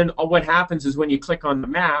then what happens is when you click on the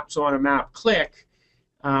map, so on a map click,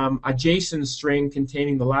 a JSON string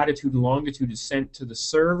containing the latitude and longitude is sent to the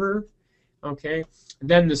server. Okay. And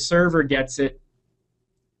then the server gets it.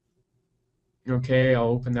 Okay, I'll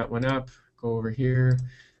open that one up, go over here.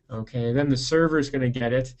 Okay, then the server is going to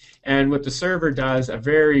get it. And what the server does, a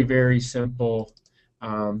very, very simple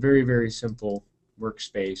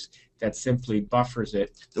workspace that simply buffers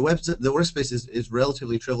it. The workspace is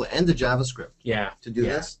relatively trivial, and the JavaScript. Yeah. To do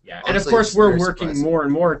this. Yeah. Honestly, and of course, we're working more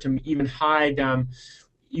and more to even hide the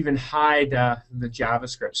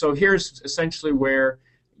JavaScript. So here's essentially where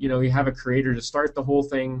you have a creator to start the whole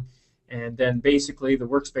thing. And then basically the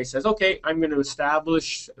workspace says, okay, I'm going to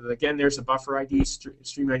establish, again, there's a buffer ID,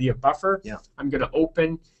 stream ID of buffer. Yeah. I'm going to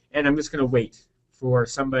open, and I'm just going to wait for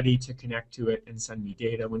somebody to connect to it and send me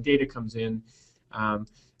data. When data comes in,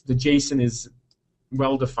 the JSON is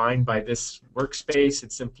well defined by this workspace.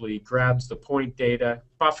 It simply grabs the point data,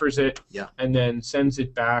 buffers it, and then sends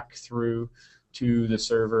it back through to the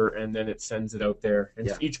server, and then it sends it out there.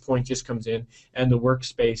 And each point just comes in, and the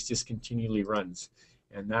workspace just continually runs.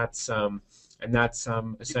 And that's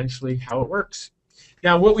essentially how it works.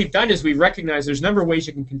 Now, what we've done is we recognize there's a number of ways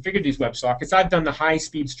you can configure these WebSockets. I've done the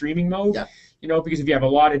high-speed streaming mode, because if you have a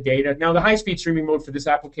lot of data. Now, the high-speed streaming mode for this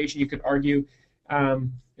application, you could argue,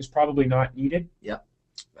 is probably not needed.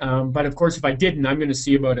 But of course, if I didn't, I'm going to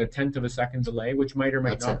see about a tenth of a second delay, which might or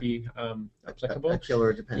might not be applicable. A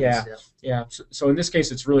killer depends. Yeah. So in this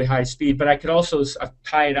case, it's really high speed. But I could also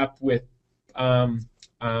tie it up with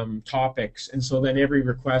topics, and so then every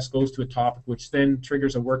request goes to a topic, which then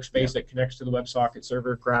triggers a workspace that connects to the WebSocket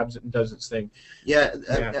server, grabs it, and does its thing.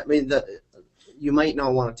 I mean, you might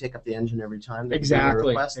not want to take up the engine every time that you do a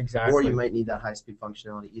request, or you might need that high-speed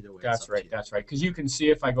functionality. Either way, that's right. That's right. Because you can see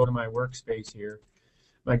if I go to my workspace here,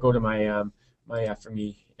 if I go to my my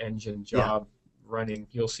FME engine job running,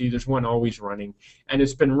 you'll see there's one always running, and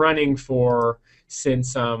it's been running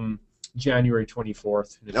since January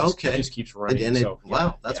 24th. It just keeps running.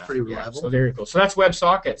 Wow, that's pretty reliable. So there you go. So that's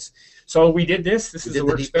WebSockets. So we did this. This is the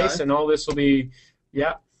workspace, and all this will be,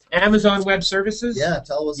 Amazon Web Services. Yeah,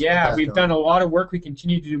 tell us. Yeah, we've done a lot of work. We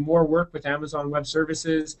continue to do more work with Amazon Web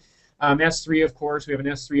Services. S3, of course, we have an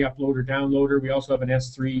S3 uploader, downloader. We also have an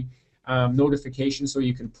S3 notification, so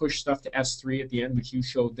you can push stuff to S3 at the end, which you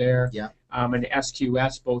showed there. Yeah. And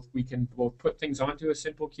SQS, we can both put things onto a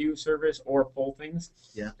simple queue service or pull things.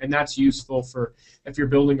 Yeah. And that's useful for if you're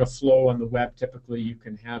building a flow on the web. Typically, you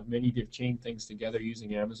can have many chain things together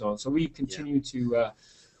using Amazon. So we continue to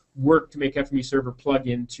work to make FME Server plug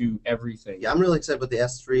into everything. Yeah, I'm really excited about the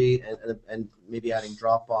S3 and maybe adding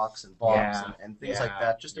Dropbox and Box and things like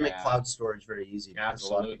that, just to make cloud storage very easy. Because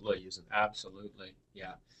a lot of people are using it. Absolutely.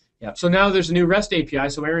 Yeah. Yeah. So now there's a new REST API.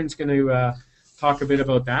 So Aaron's going to talk a bit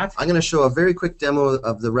about that. I'm going to show a very quick demo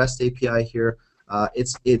of the REST API here.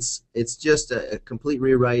 It's just a complete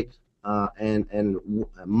rewrite and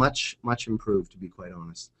much improved, to be quite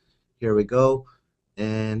honest. Here we go.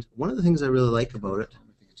 And one of the things I really like about it.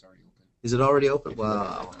 Is it already open?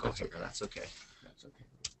 Wow. Okay, that's okay. That's okay.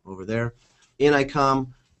 Over there. In I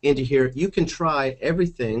come into here. You can try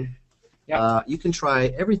everything. You can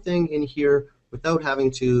try everything in here without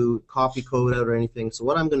having to copy code out or anything. So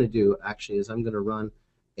what I'm going to do actually is I'm going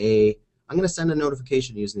to send a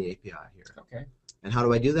notification using the API here. Okay. And how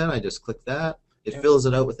do I do that? I just click that. It fills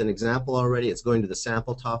it out with an example already. It's going to the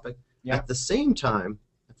sample topic. At the same time,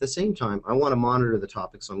 I want to monitor the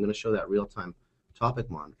topic, so I'm going to show that real-time topic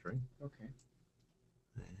monitoring. Okay.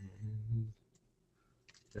 And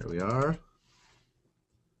there we are.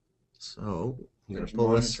 So I'm going to pull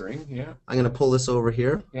this. Yeah. I'm going to pull this over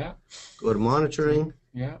here. Yeah. Go to monitoring.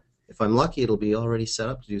 Yeah. If I'm lucky, it'll be already set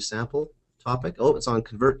up to do sample topic. Oh, it's on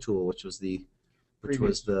convert tool, which was the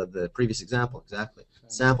previous example. Exactly.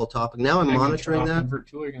 Sample topic. Now I'm monitoring that. Convert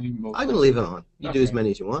tool, you're going to leave them both. I'm going to leave it on. You do as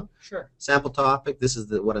many as you want. Sure. Sample topic. This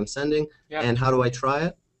is what I'm sending. Yeah. And how do I try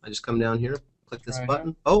it? I just come down here. Click this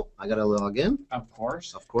button. Oh, I got to log in. Of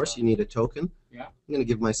course. Of course, you need a token. Yeah. I'm going to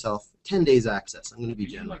give myself 10 days access. I'm going to be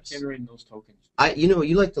generous. You like generating those tokens?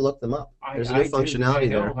 You like to look them up. There's a new functionality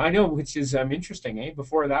there. I know, which is interesting, eh?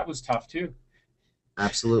 Before that was tough too.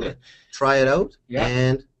 Absolutely. Try it out,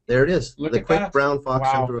 and there it is. Look the at quick that. brown fox.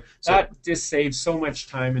 Wow. That just saves so much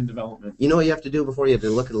time in development. You know what you have to do before you have to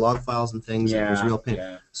look at log files and things. Yeah. And there's real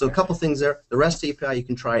pain. So a couple things there. The REST API, you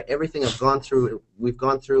can try everything I've gone through. We've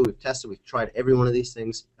gone through. We've tested. We've tried every one of these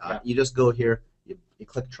things. You just go here. You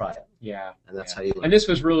click try it. Yeah. And that's how you learn. And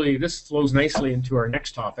this flows nicely into our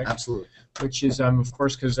next topic. Absolutely. Which is, of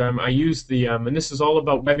course, because I use and this is all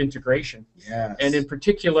about web integration. Yes. And in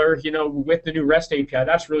particular, with the new REST API,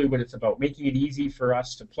 that's really what it's about, making it easy for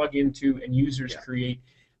us to plug into and users create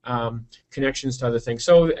connections to other things.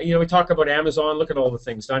 So, we talk about Amazon, look at all the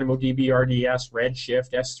things, DynamoDB, RDS,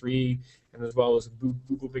 Redshift, S3, and as well as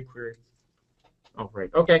Google BigQuery. Oh, right.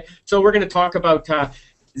 Okay. So we're going to talk about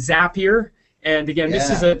Zapier. And again,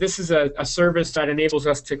 this is a service that enables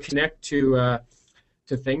us to connect to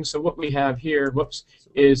things. So what we have here,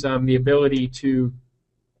 is the ability to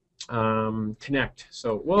connect.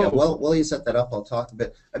 So while you set that up, I'll talk a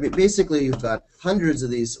bit. I mean, basically, you've got hundreds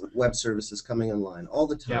of these web services coming online all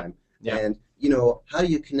the time, and how do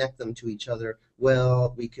you connect them to each other?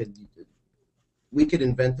 Well, we could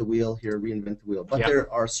invent the wheel here, reinvent the wheel, but there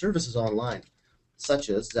are services online, such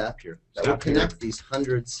as Zapier, that will connect these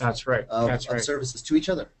hundreds of services to each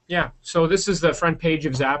other. Yeah, so this is the front page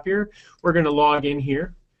of Zapier. We're going to log in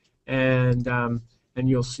here, and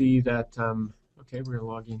you'll see that, okay, we're going to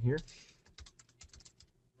log in here.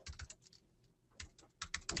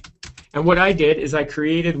 And what I did is I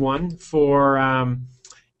created one for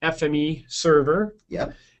FME Server.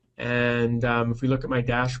 Yep. And if we look at my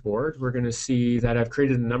dashboard, we're going to see that I've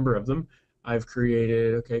created a number of them. I've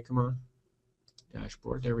created, okay, come on.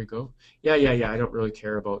 Dashboard, there we go. Yeah, I don't really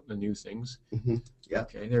care about the new things. Yeah.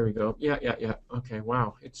 Okay, there we go. Yeah. Okay,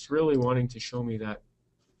 wow. It's really wanting to show me that,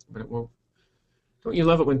 but it won't. Don't you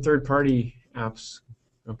love it when third-party apps?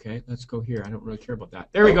 Okay, let's go here. I don't really care about that.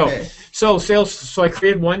 There we go. So I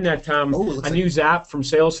created one that a new Zap from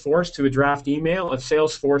Salesforce to a draft email, of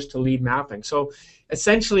Salesforce to lead mapping. So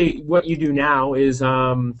essentially, what you do now is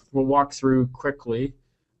we'll walk through quickly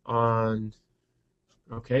on.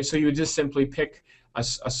 Okay, so you would just simply pick a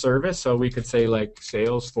service. So we could say like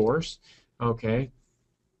Salesforce, okay,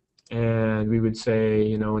 And we would say,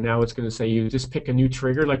 you know, now it's going to say you just pick a new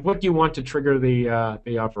trigger. Like, what do you want to trigger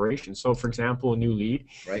the operation? So, for example, a new lead.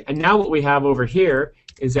 Right. And now what we have over here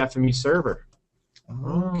is FME Server.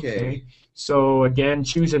 Okay. So again,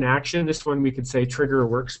 choose an action. This one we could say trigger a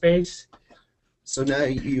workspace. So now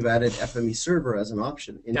you've added FME Server as an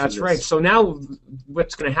option into That's this. right. So now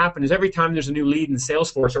what's going to happen is every time there's a new lead in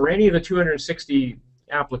Salesforce or any of the 260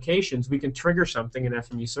 applications, we can trigger something in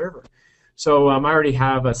FME Server. So I already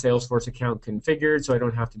have a Salesforce account configured, so I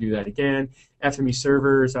don't have to do that again. FME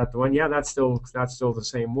Server, is that the one? Yeah, that's still the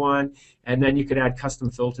same one. And then you can add custom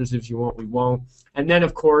filters if you want. We won't. And then,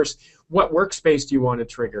 of course, what workspace do you want to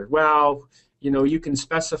trigger? Well, you know, you can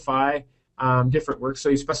specify different works. So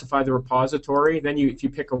you specify the repository. Then if you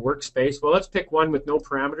pick a workspace, well, let's pick one with no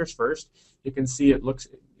parameters first. You can see it looks,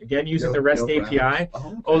 again, using the REST API.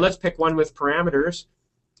 Oh, let's pick one with parameters.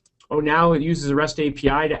 Oh, now it uses the REST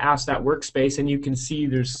API to ask that workspace, and you can see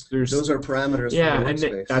there's those are parameters. Yeah, for the and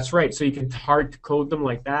workspace. that's right. So you can hard code them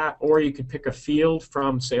like that, or you could pick a field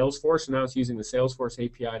from Salesforce. And now it's using the Salesforce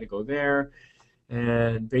API to go there,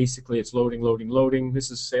 and basically it's loading, loading, loading. This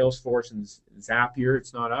is Salesforce and Zapier.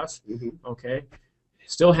 It's not us. Okay,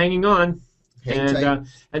 still hanging on. And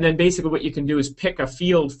then basically what you can do is pick a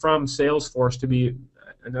field from Salesforce to be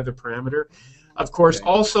another parameter. Of course,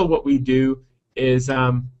 also what we do is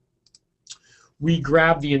we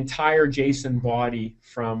grab the entire JSON body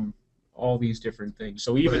from all these different things.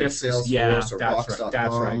 So even if Salesforce or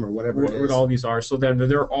Box.com or whatever it is. What all these are. So then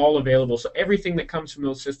they're all available. So everything that comes from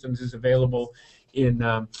those systems is available in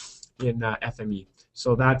FME.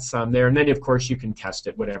 So that's there. And then of course you can test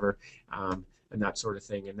it, whatever, and that sort of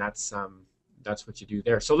thing. And that's what you do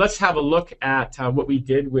there. So let's have a look at what we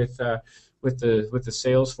did with the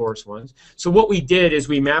Salesforce ones. So what we did is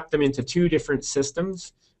we mapped them into two different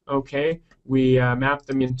systems. Okay, we mapped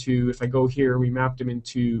them into, if I go here, we mapped them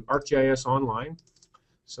into ArcGIS Online.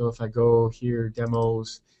 So if I go here,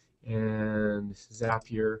 demos and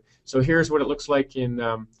Zapier. So here's what it looks like in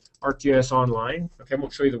ArcGIS Online. Okay, I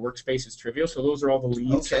won't show you the workspace, it's trivial. So those are all the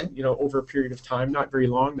leads, you know, over a period of time, not very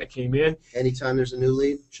long, that came in. Anytime there's a new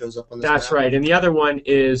lead, shows up on this That's map. right. And the other one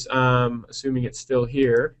is, assuming it's still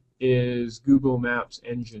here, is Google Maps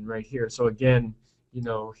Engine right here. So again, you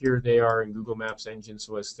know, here they are in Google Maps Engine.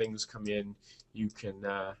 So as things come in, you can,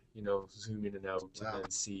 you know, zoom in and out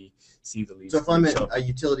and see the leads. So if I'm a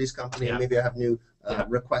utilities company and maybe I have new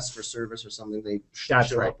requests for service or something, they show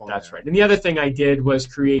up on That's right. And the other thing I did was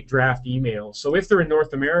create draft emails. So if they're in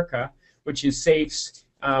North America, which is SAFES,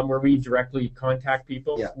 where we directly contact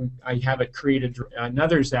people, I have it create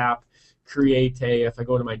another Zap, create a, if I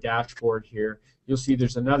go to my dashboard here, you'll see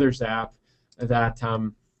there's another Zap that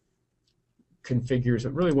configures,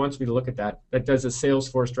 it really wants me to look at that does a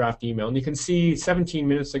Salesforce draft email. And you can see 17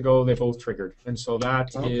 minutes ago they both triggered. And so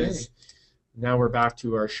that is, now we're back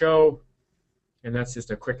to our show. And that's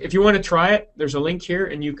just a quick, if you want to try it, there's a link here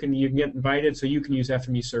and you can get invited so you can use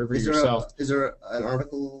FME Server yourself. Is there an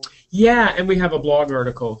article? Yeah, and we have a blog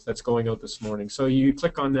article that's going out this morning. So you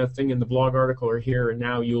click on the thing in the blog article or here, and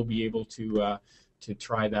now you'll be able to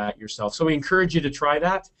try that yourself. So we encourage you to try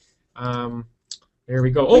that. There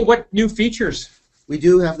we go. Oh, what new features? We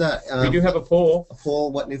do have that. We do have a poll. A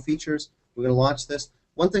poll, what new features? We're going to launch this.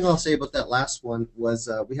 One thing I'll say about that last one was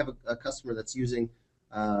we have a customer that's using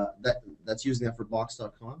that's using that for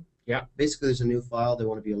Box.com. Yeah. Basically, there's a new file. They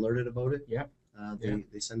want to be alerted about it. Yeah.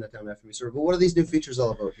 They send that down to FME Server. But what are these new features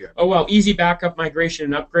all about here? Oh, well, easy backup, migration,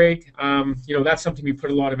 and upgrade. You know, that's something we put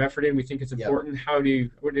a lot of effort in. We think it's important. Are you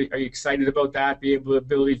excited about that? The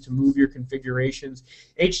ability to move your configurations.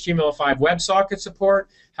 HTML5 WebSocket support.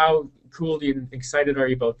 How cool and excited are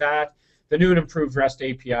you about that? The new and improved REST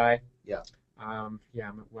API. Yeah.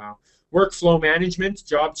 Wow. Workflow management,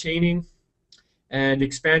 job chaining, and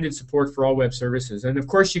expanded support for all web services. And of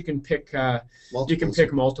course, you can pick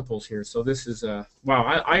multiples here. So this is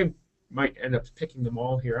wow. I might end up picking them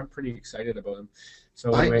all here. I'm pretty excited about them.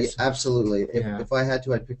 So anyways, absolutely. If I had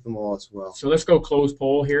to, I'd pick them all as well. So let's go close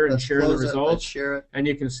poll here and share the results. Let's share it. And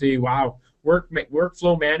you can see, wow,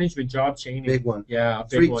 workflow management, job chaining. Big one. Yeah,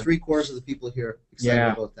 big one. 3/4 of the people here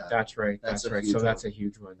excited about that. That's right. That's right. So that's a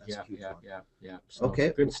huge one. Yeah. So okay.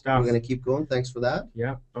 Good stuff. We're going to keep going. Thanks for that.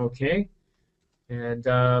 Yeah. Okay. And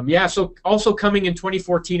so also coming in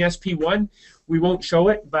 2014 SP1, we won't show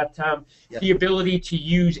it, but the ability to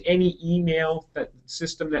use any email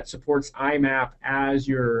system that supports IMAP as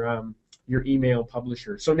your email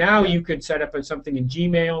publisher. So now you could set up something in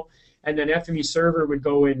Gmail, and then FME Server would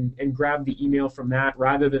go in and grab the email from that,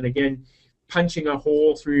 rather than again punching a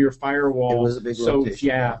hole through your firewall. It was a big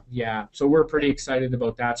rotation. Yeah. So we're pretty excited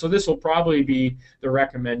about that. So this will probably be the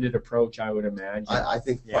recommended approach, I would imagine. I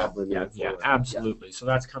think probably. Yeah, absolutely. So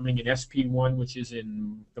that's coming in SP1, which is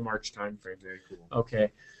in the March timeframe. Very cool.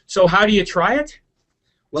 Okay. So how do you try it?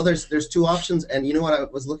 Well, there's two options, and you know what? I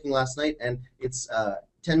was looking last night, and it's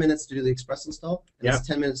 10 minutes to do the Express install, and it's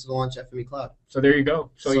 10 minutes to launch FME Cloud. So there you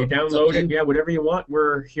go. So you download it, whatever you want.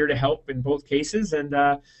 We're here to help in both cases,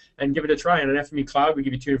 and give it a try. And on FME Cloud, we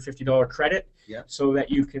give you $250 credit, so that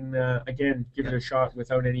you can again give it a shot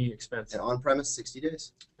without any expense. And on-premise, 60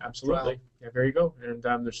 days. Absolutely. Trial. Yeah, there you go. And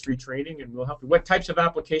there's free training, and we'll help you. What types of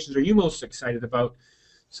applications are you most excited about?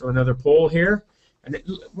 So another poll here. And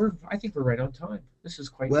I think we're right on time. This is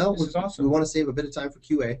quite well. This is awesome. We want to save a bit of time for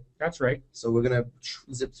QA. That's right. So we're gonna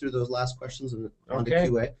zip through those last questions and on to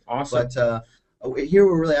QA. Awesome. But here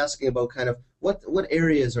we're really asking about kind of what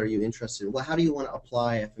areas are you interested in? Well, how do you want to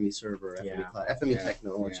apply FME Server, FME Cloud, FME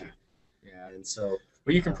technology? Yeah. And so.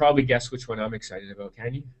 Well, you can probably guess which one I'm excited about,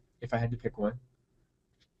 can you? If I had to pick one.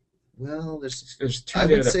 Well, there's two.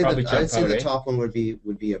 I'd say the top one would be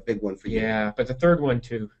a big one for you. Yeah, but the third one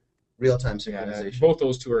too. Real-time synchronization. Both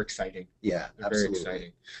those two are exciting. Yeah, they're absolutely. Very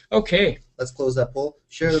exciting. Okay. Let's close that poll.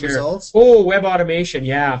 Share the results. Oh, web automation.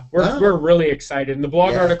 Yeah, we're really excited. And the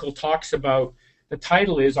blog article talks about, the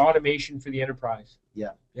title is Automation for the Enterprise.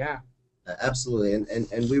 Yeah. Absolutely.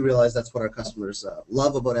 And we realize that's what our customers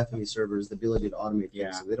love about FME Server, is the ability to automate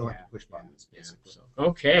things, so they don't have to push buttons, basically.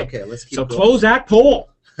 Okay, let's keep going. So close that poll.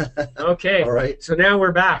 Okay. All right. So now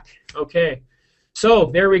we're back. Okay. So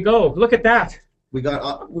there we go. Look at that. We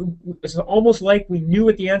got. It's almost like we knew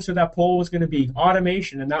what the answer to that poll was going to be: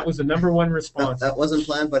 automation, and that was the #1 response. That wasn't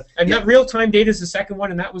planned, but that real-time data is the second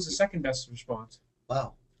one, and that was the second best response.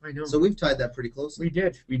 Wow. I know. So we've tied that pretty closely. We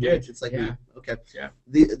did. It's like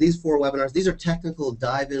these 4 webinars. These are technical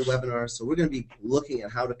dive-in webinars, so we're going to be looking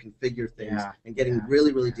at how to configure things and getting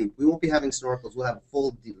really, really deep. We won't be having snorkels. We'll have a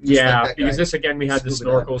full. Because this again, we had the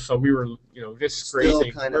snorkel, so we were, this is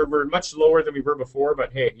crazy. We're much lower than we were before,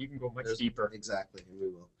 but hey, you can go much deeper. Exactly, and we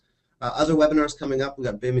will. Other webinars coming up. We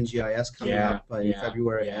got BIM and GIS coming up in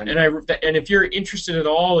February. And if you're interested at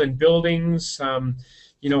all in buildings,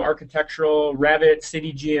 architectural, Revit,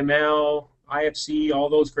 City GML, IFC, all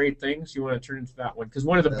those great things, you want to turn into that one. Because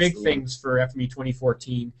one of the big things for FME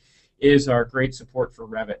 2014 is our great support for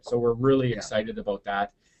Revit. So we're really excited about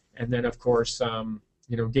that. And then, of course,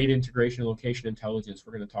 data integration and location intelligence,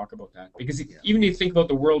 we're going to talk about that. Because even if you think about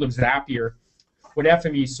the world of Zapier, what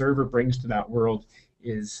FME Server brings to that world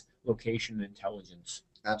is location intelligence.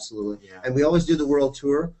 Absolutely. And we always do the world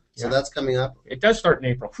tour. So that's coming up. It does start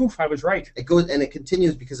in April. Poof, I was right. It goes and it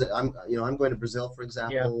continues because I'm going to Brazil, for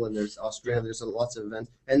example, and there's Australia. There's lots of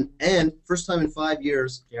events, and first time in 5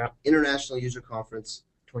 years, International User Conference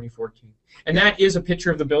 2014. And that is a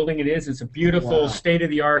picture of the building. It's a beautiful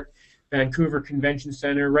state-of-the-art Vancouver Convention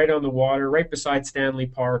Center, right on the water, right beside Stanley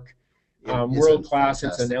Park. World class.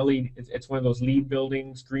 It's an LED. It's one of those LEED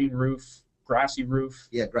buildings, green roof, grassy roof.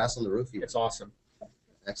 Yeah, grass on the roof. It's awesome.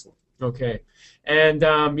 Excellent. Okay, and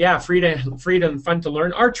free and fun to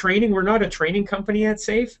learn. Our training, we're not a training company at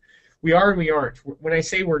SAFE. We are and we aren't. When I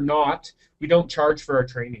say we're not, we don't charge for our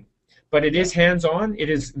training. But it is hands-on. It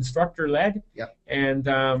is instructor-led. And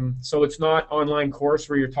so it's not online course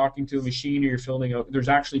where you're talking to a machine or you're filling out. There's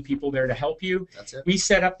actually people there to help you. That's it. We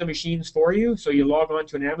set up the machines for you, so you log on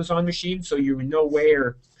to an Amazon machine, so you in no way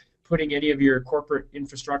are putting any of your corporate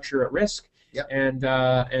infrastructure at risk.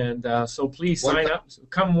 So please sign up.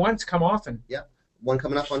 Come once, come often. One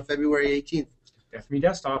coming up on February 18th. FME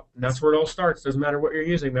Desktop, and that's where it all starts. Doesn't matter what you're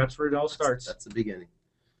using. That's where it all starts. That's the beginning.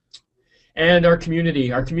 And our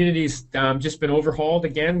community. Our community's just been overhauled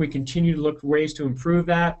again. We continue to look for ways to improve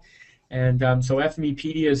that. And so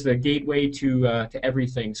FMEpedia is the gateway to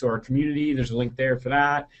everything. So our community, there's a link there for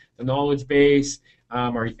that. The knowledge base,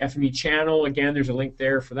 our FME channel, again, there's a link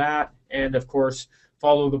there for that. And of course,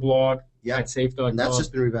 follow the blog. At safe.com. And that's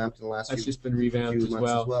just been revamped in the last few months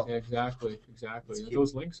as well. Yeah, exactly.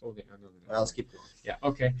 Those links? Oh, well, let's keep going. Yeah,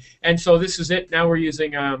 okay. And so this is it. Now we're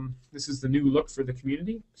using, this is the new look for the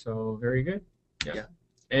community. So very good. Yeah.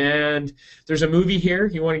 And there's a movie here.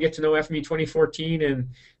 You want to get to know FME 2014 in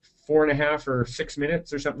 4.5 or 6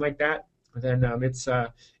 minutes or something like that. Then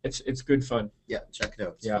it's good fun. Yeah, check it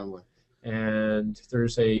out. It's a fun one. And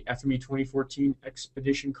there's a FME 2014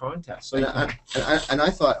 expedition contest. So and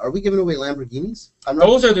I thought, are we giving away Lamborghinis?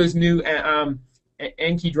 Those are those new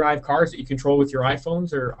Anki Drive cars that you control with your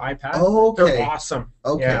iPhones or iPads. Oh, okay. They're awesome.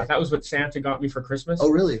 Okay. Yeah, that was what Santa got me for Christmas. Oh,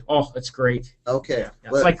 really? Oh, it's great. Okay.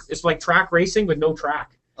 Yeah. It's like track racing with no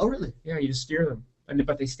track. Oh, really? Yeah, you just steer them,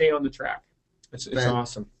 but they stay on the track. It's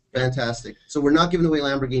awesome. Fantastic. So we're not giving away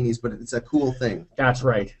Lamborghinis, but it's a cool thing. That's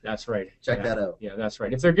right. That's right. Check that out. Yeah, that's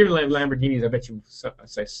right. If they're giving Lamborghinis, I bet you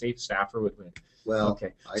a safe staffer would win. Well,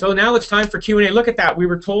 okay. So now it's time for Q&A. Look at that. We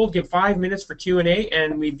were told give 5 minutes for Q&A,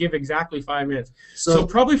 and we give exactly 5 minutes. So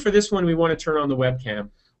probably for this one, we want to turn on the webcam.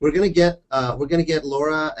 We're gonna get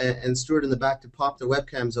Laura and Stuart in the back to pop their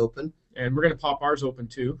webcams open. And we're gonna pop ours open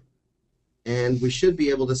too. And we should be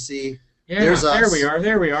able to see. Yeah, there's us.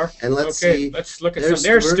 There we are. And let's see. Let's look at some.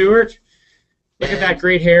 There's Stuart. Look at that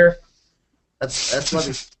great hair. That's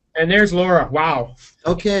lovely. And there's Laura. Wow.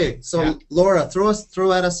 Okay, so Laura,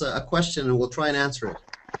 throw at us a question, and we'll try and answer it.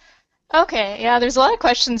 Okay, yeah, there's a lot of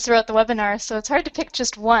questions throughout the webinar, so it's hard to pick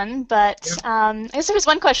just one, but I guess there was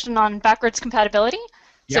one question on backwards compatibility.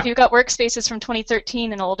 So if you've got workspaces from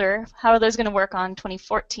 2013 and older, how are those going to work on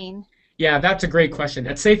 2014? Yeah, that's a great question.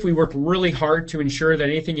 At SAFE, we worked really hard to ensure that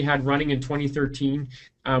anything you had running in 2013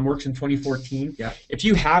 works in 2014. Yeah. If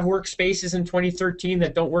you have workspaces in 2013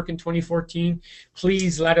 that don't work in 2014,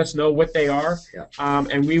 please let us know what they are,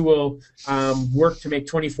 and we will work to make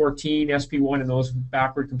 2014, SP1, and those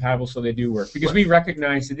backward compatible so they do work. Because we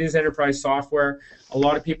recognize it is enterprise software. A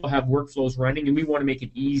lot of people have workflows running, and we want to make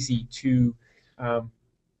it easy to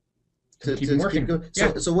keep them working.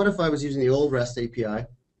 So what if I was using the old REST API?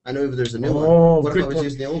 I know there's a new one. What if I was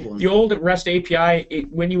using the old one? The old REST API,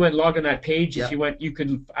 when you went logged on that page, if you went, you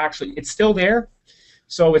could actually, it's still there.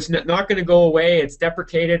 So it's not going to go away. It's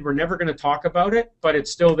deprecated. We're never going to talk about it, but it's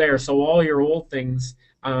still there. So all your old things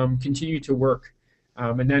continue to work.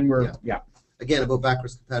 And then we're, Again, about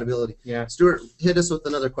backwards compatibility. Yeah. Stuart, hit us with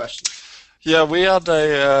another question. Yeah, we had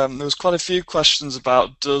there was quite a few questions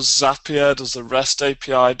about does Zapier, does the REST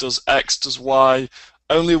API, does X, does Y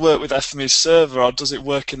only work with FME Server, or does it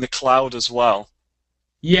work in the cloud as well?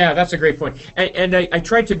 Yeah, that's a great point. And I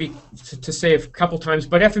tried to say a couple times,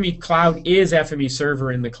 but FME Cloud is FME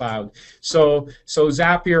Server in the cloud. So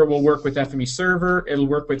Zapier will work with FME Server, it'll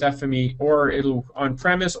work with FME, or it'll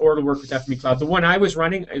on-premise, or it'll work with FME Cloud. The one I was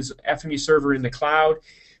running is FME Server in the cloud,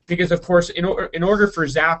 because of course, in order for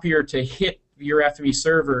Zapier to hit your FME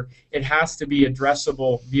server, it has to be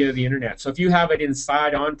addressable via the internet. So if you have it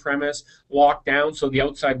inside on-premise, locked down so the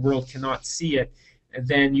outside world cannot see it,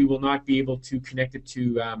 then you will not be able to connect it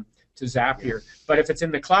to Zapier. But if it's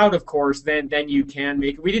in the cloud, of course, then you can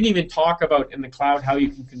make it. We didn't even talk about in the cloud how you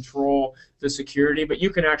can control the security, but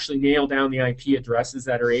you can actually nail down the IP addresses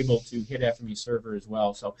that are able to hit FME server as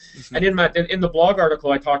well. So, and in the blog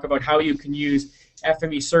article, I talk about how you can use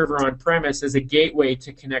FME server on-premise as a gateway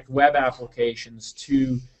to connect web applications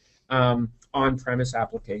to on-premise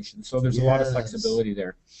applications. So there's a lot of flexibility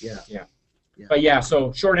there. Yeah. But yeah,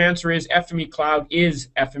 so short answer is FME Cloud is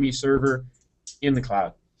FME server in the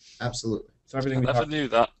cloud. Absolutely. So everything I never knew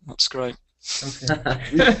that. That's great.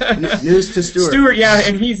 Okay. News to Stuart. Stuart, yeah,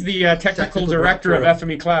 and he's the technical director of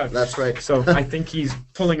FME Cloud. That's right. So I think he's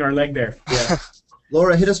pulling our leg there. Yeah.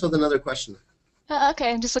 Laura, hit us with another question.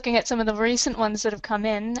 Okay, I'm just looking at some of the recent ones that have come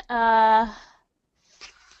in. Let's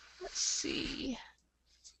see.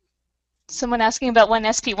 Someone asking about when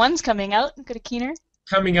SP1's coming out. Got a keener?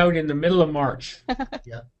 Coming out in the middle of March.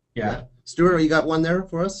 Yeah. Stuart, you got one there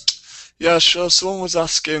for us? Yeah, sure. Someone was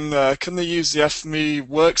asking, can they use the FME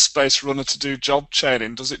workspace runner to do job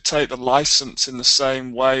chaining? Does it take the license in the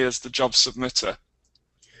same way as the job submitter?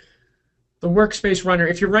 The workspace runner,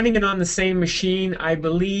 if you're running it on the same machine, I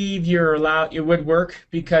believe you're allowed, it would work,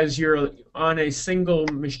 because you're on a single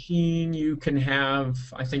machine, you can have,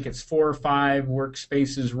 I think it's 4 or 5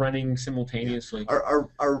 workspaces running simultaneously.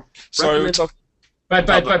 Sorry, we're talking but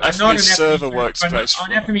not an FME Server workspace. On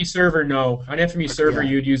FME Server, no. On FME Server,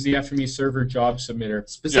 you'd use the FME Server job submitter.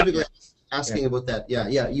 Specifically asking about that,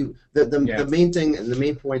 the main thing and the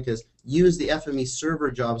main point is use the FME Server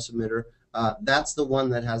job submitter. That's the one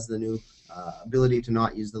that has the new ability to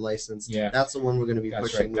not use the license. Yeah. That's the one we're going to be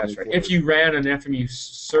pushing. That's right. If you ran an FME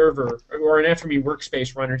server or an FME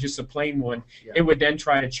workspace runner, just a plain one, it would then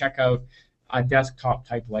try to check out a desktop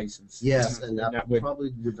type license. Yes, and that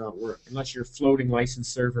probably would not work unless your floating license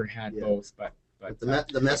server had both. But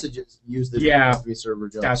the message is use the FME server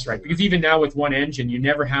job. That's right. Because even now with one engine, you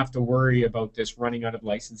never have to worry about this running out of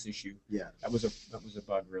license issue. Yeah. That was a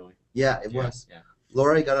bug, really. Yeah, it was. Yeah.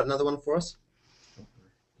 Laura, you got another one for us?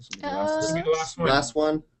 This will be the last one. Last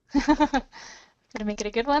one. Gotta make it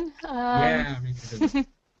a good one. Yeah, make it a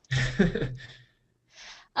good one.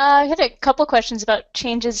 I had a couple questions about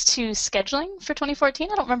changes to scheduling for 2014.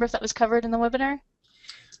 I don't remember if that was covered in the webinar.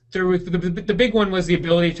 There was the big one was the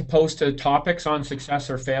ability to post topics on success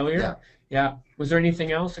or failure. Yeah. Was there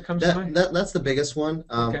anything else that comes to mind? That's the biggest one.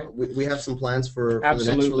 Okay. We have some plans for the next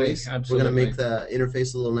Absolutely, release. absolutely. We're going to make the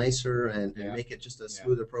interface a little nicer and make it just a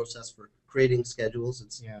smoother process for creating schedules.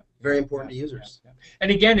 It's very important to users. And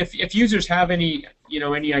again, if users have any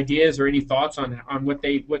any ideas or any thoughts on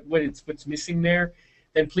what's missing there,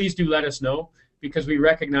 then please do let us know, because we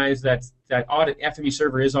recognize that FME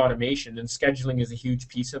Server is automation, and scheduling is a huge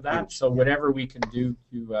piece of that. So whatever we can do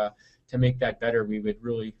to make that better, we would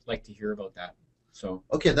really like to hear about that. So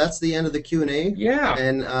okay, that's the end of the Q&A. Yeah.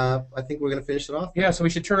 And I think we're going to finish it off. Yeah, so we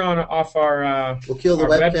should turn off our we'll kill the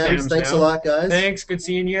webcams. Thanks now. a lot, guys. Thanks. Good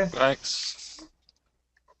seeing you. Thanks.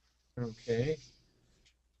 Okay.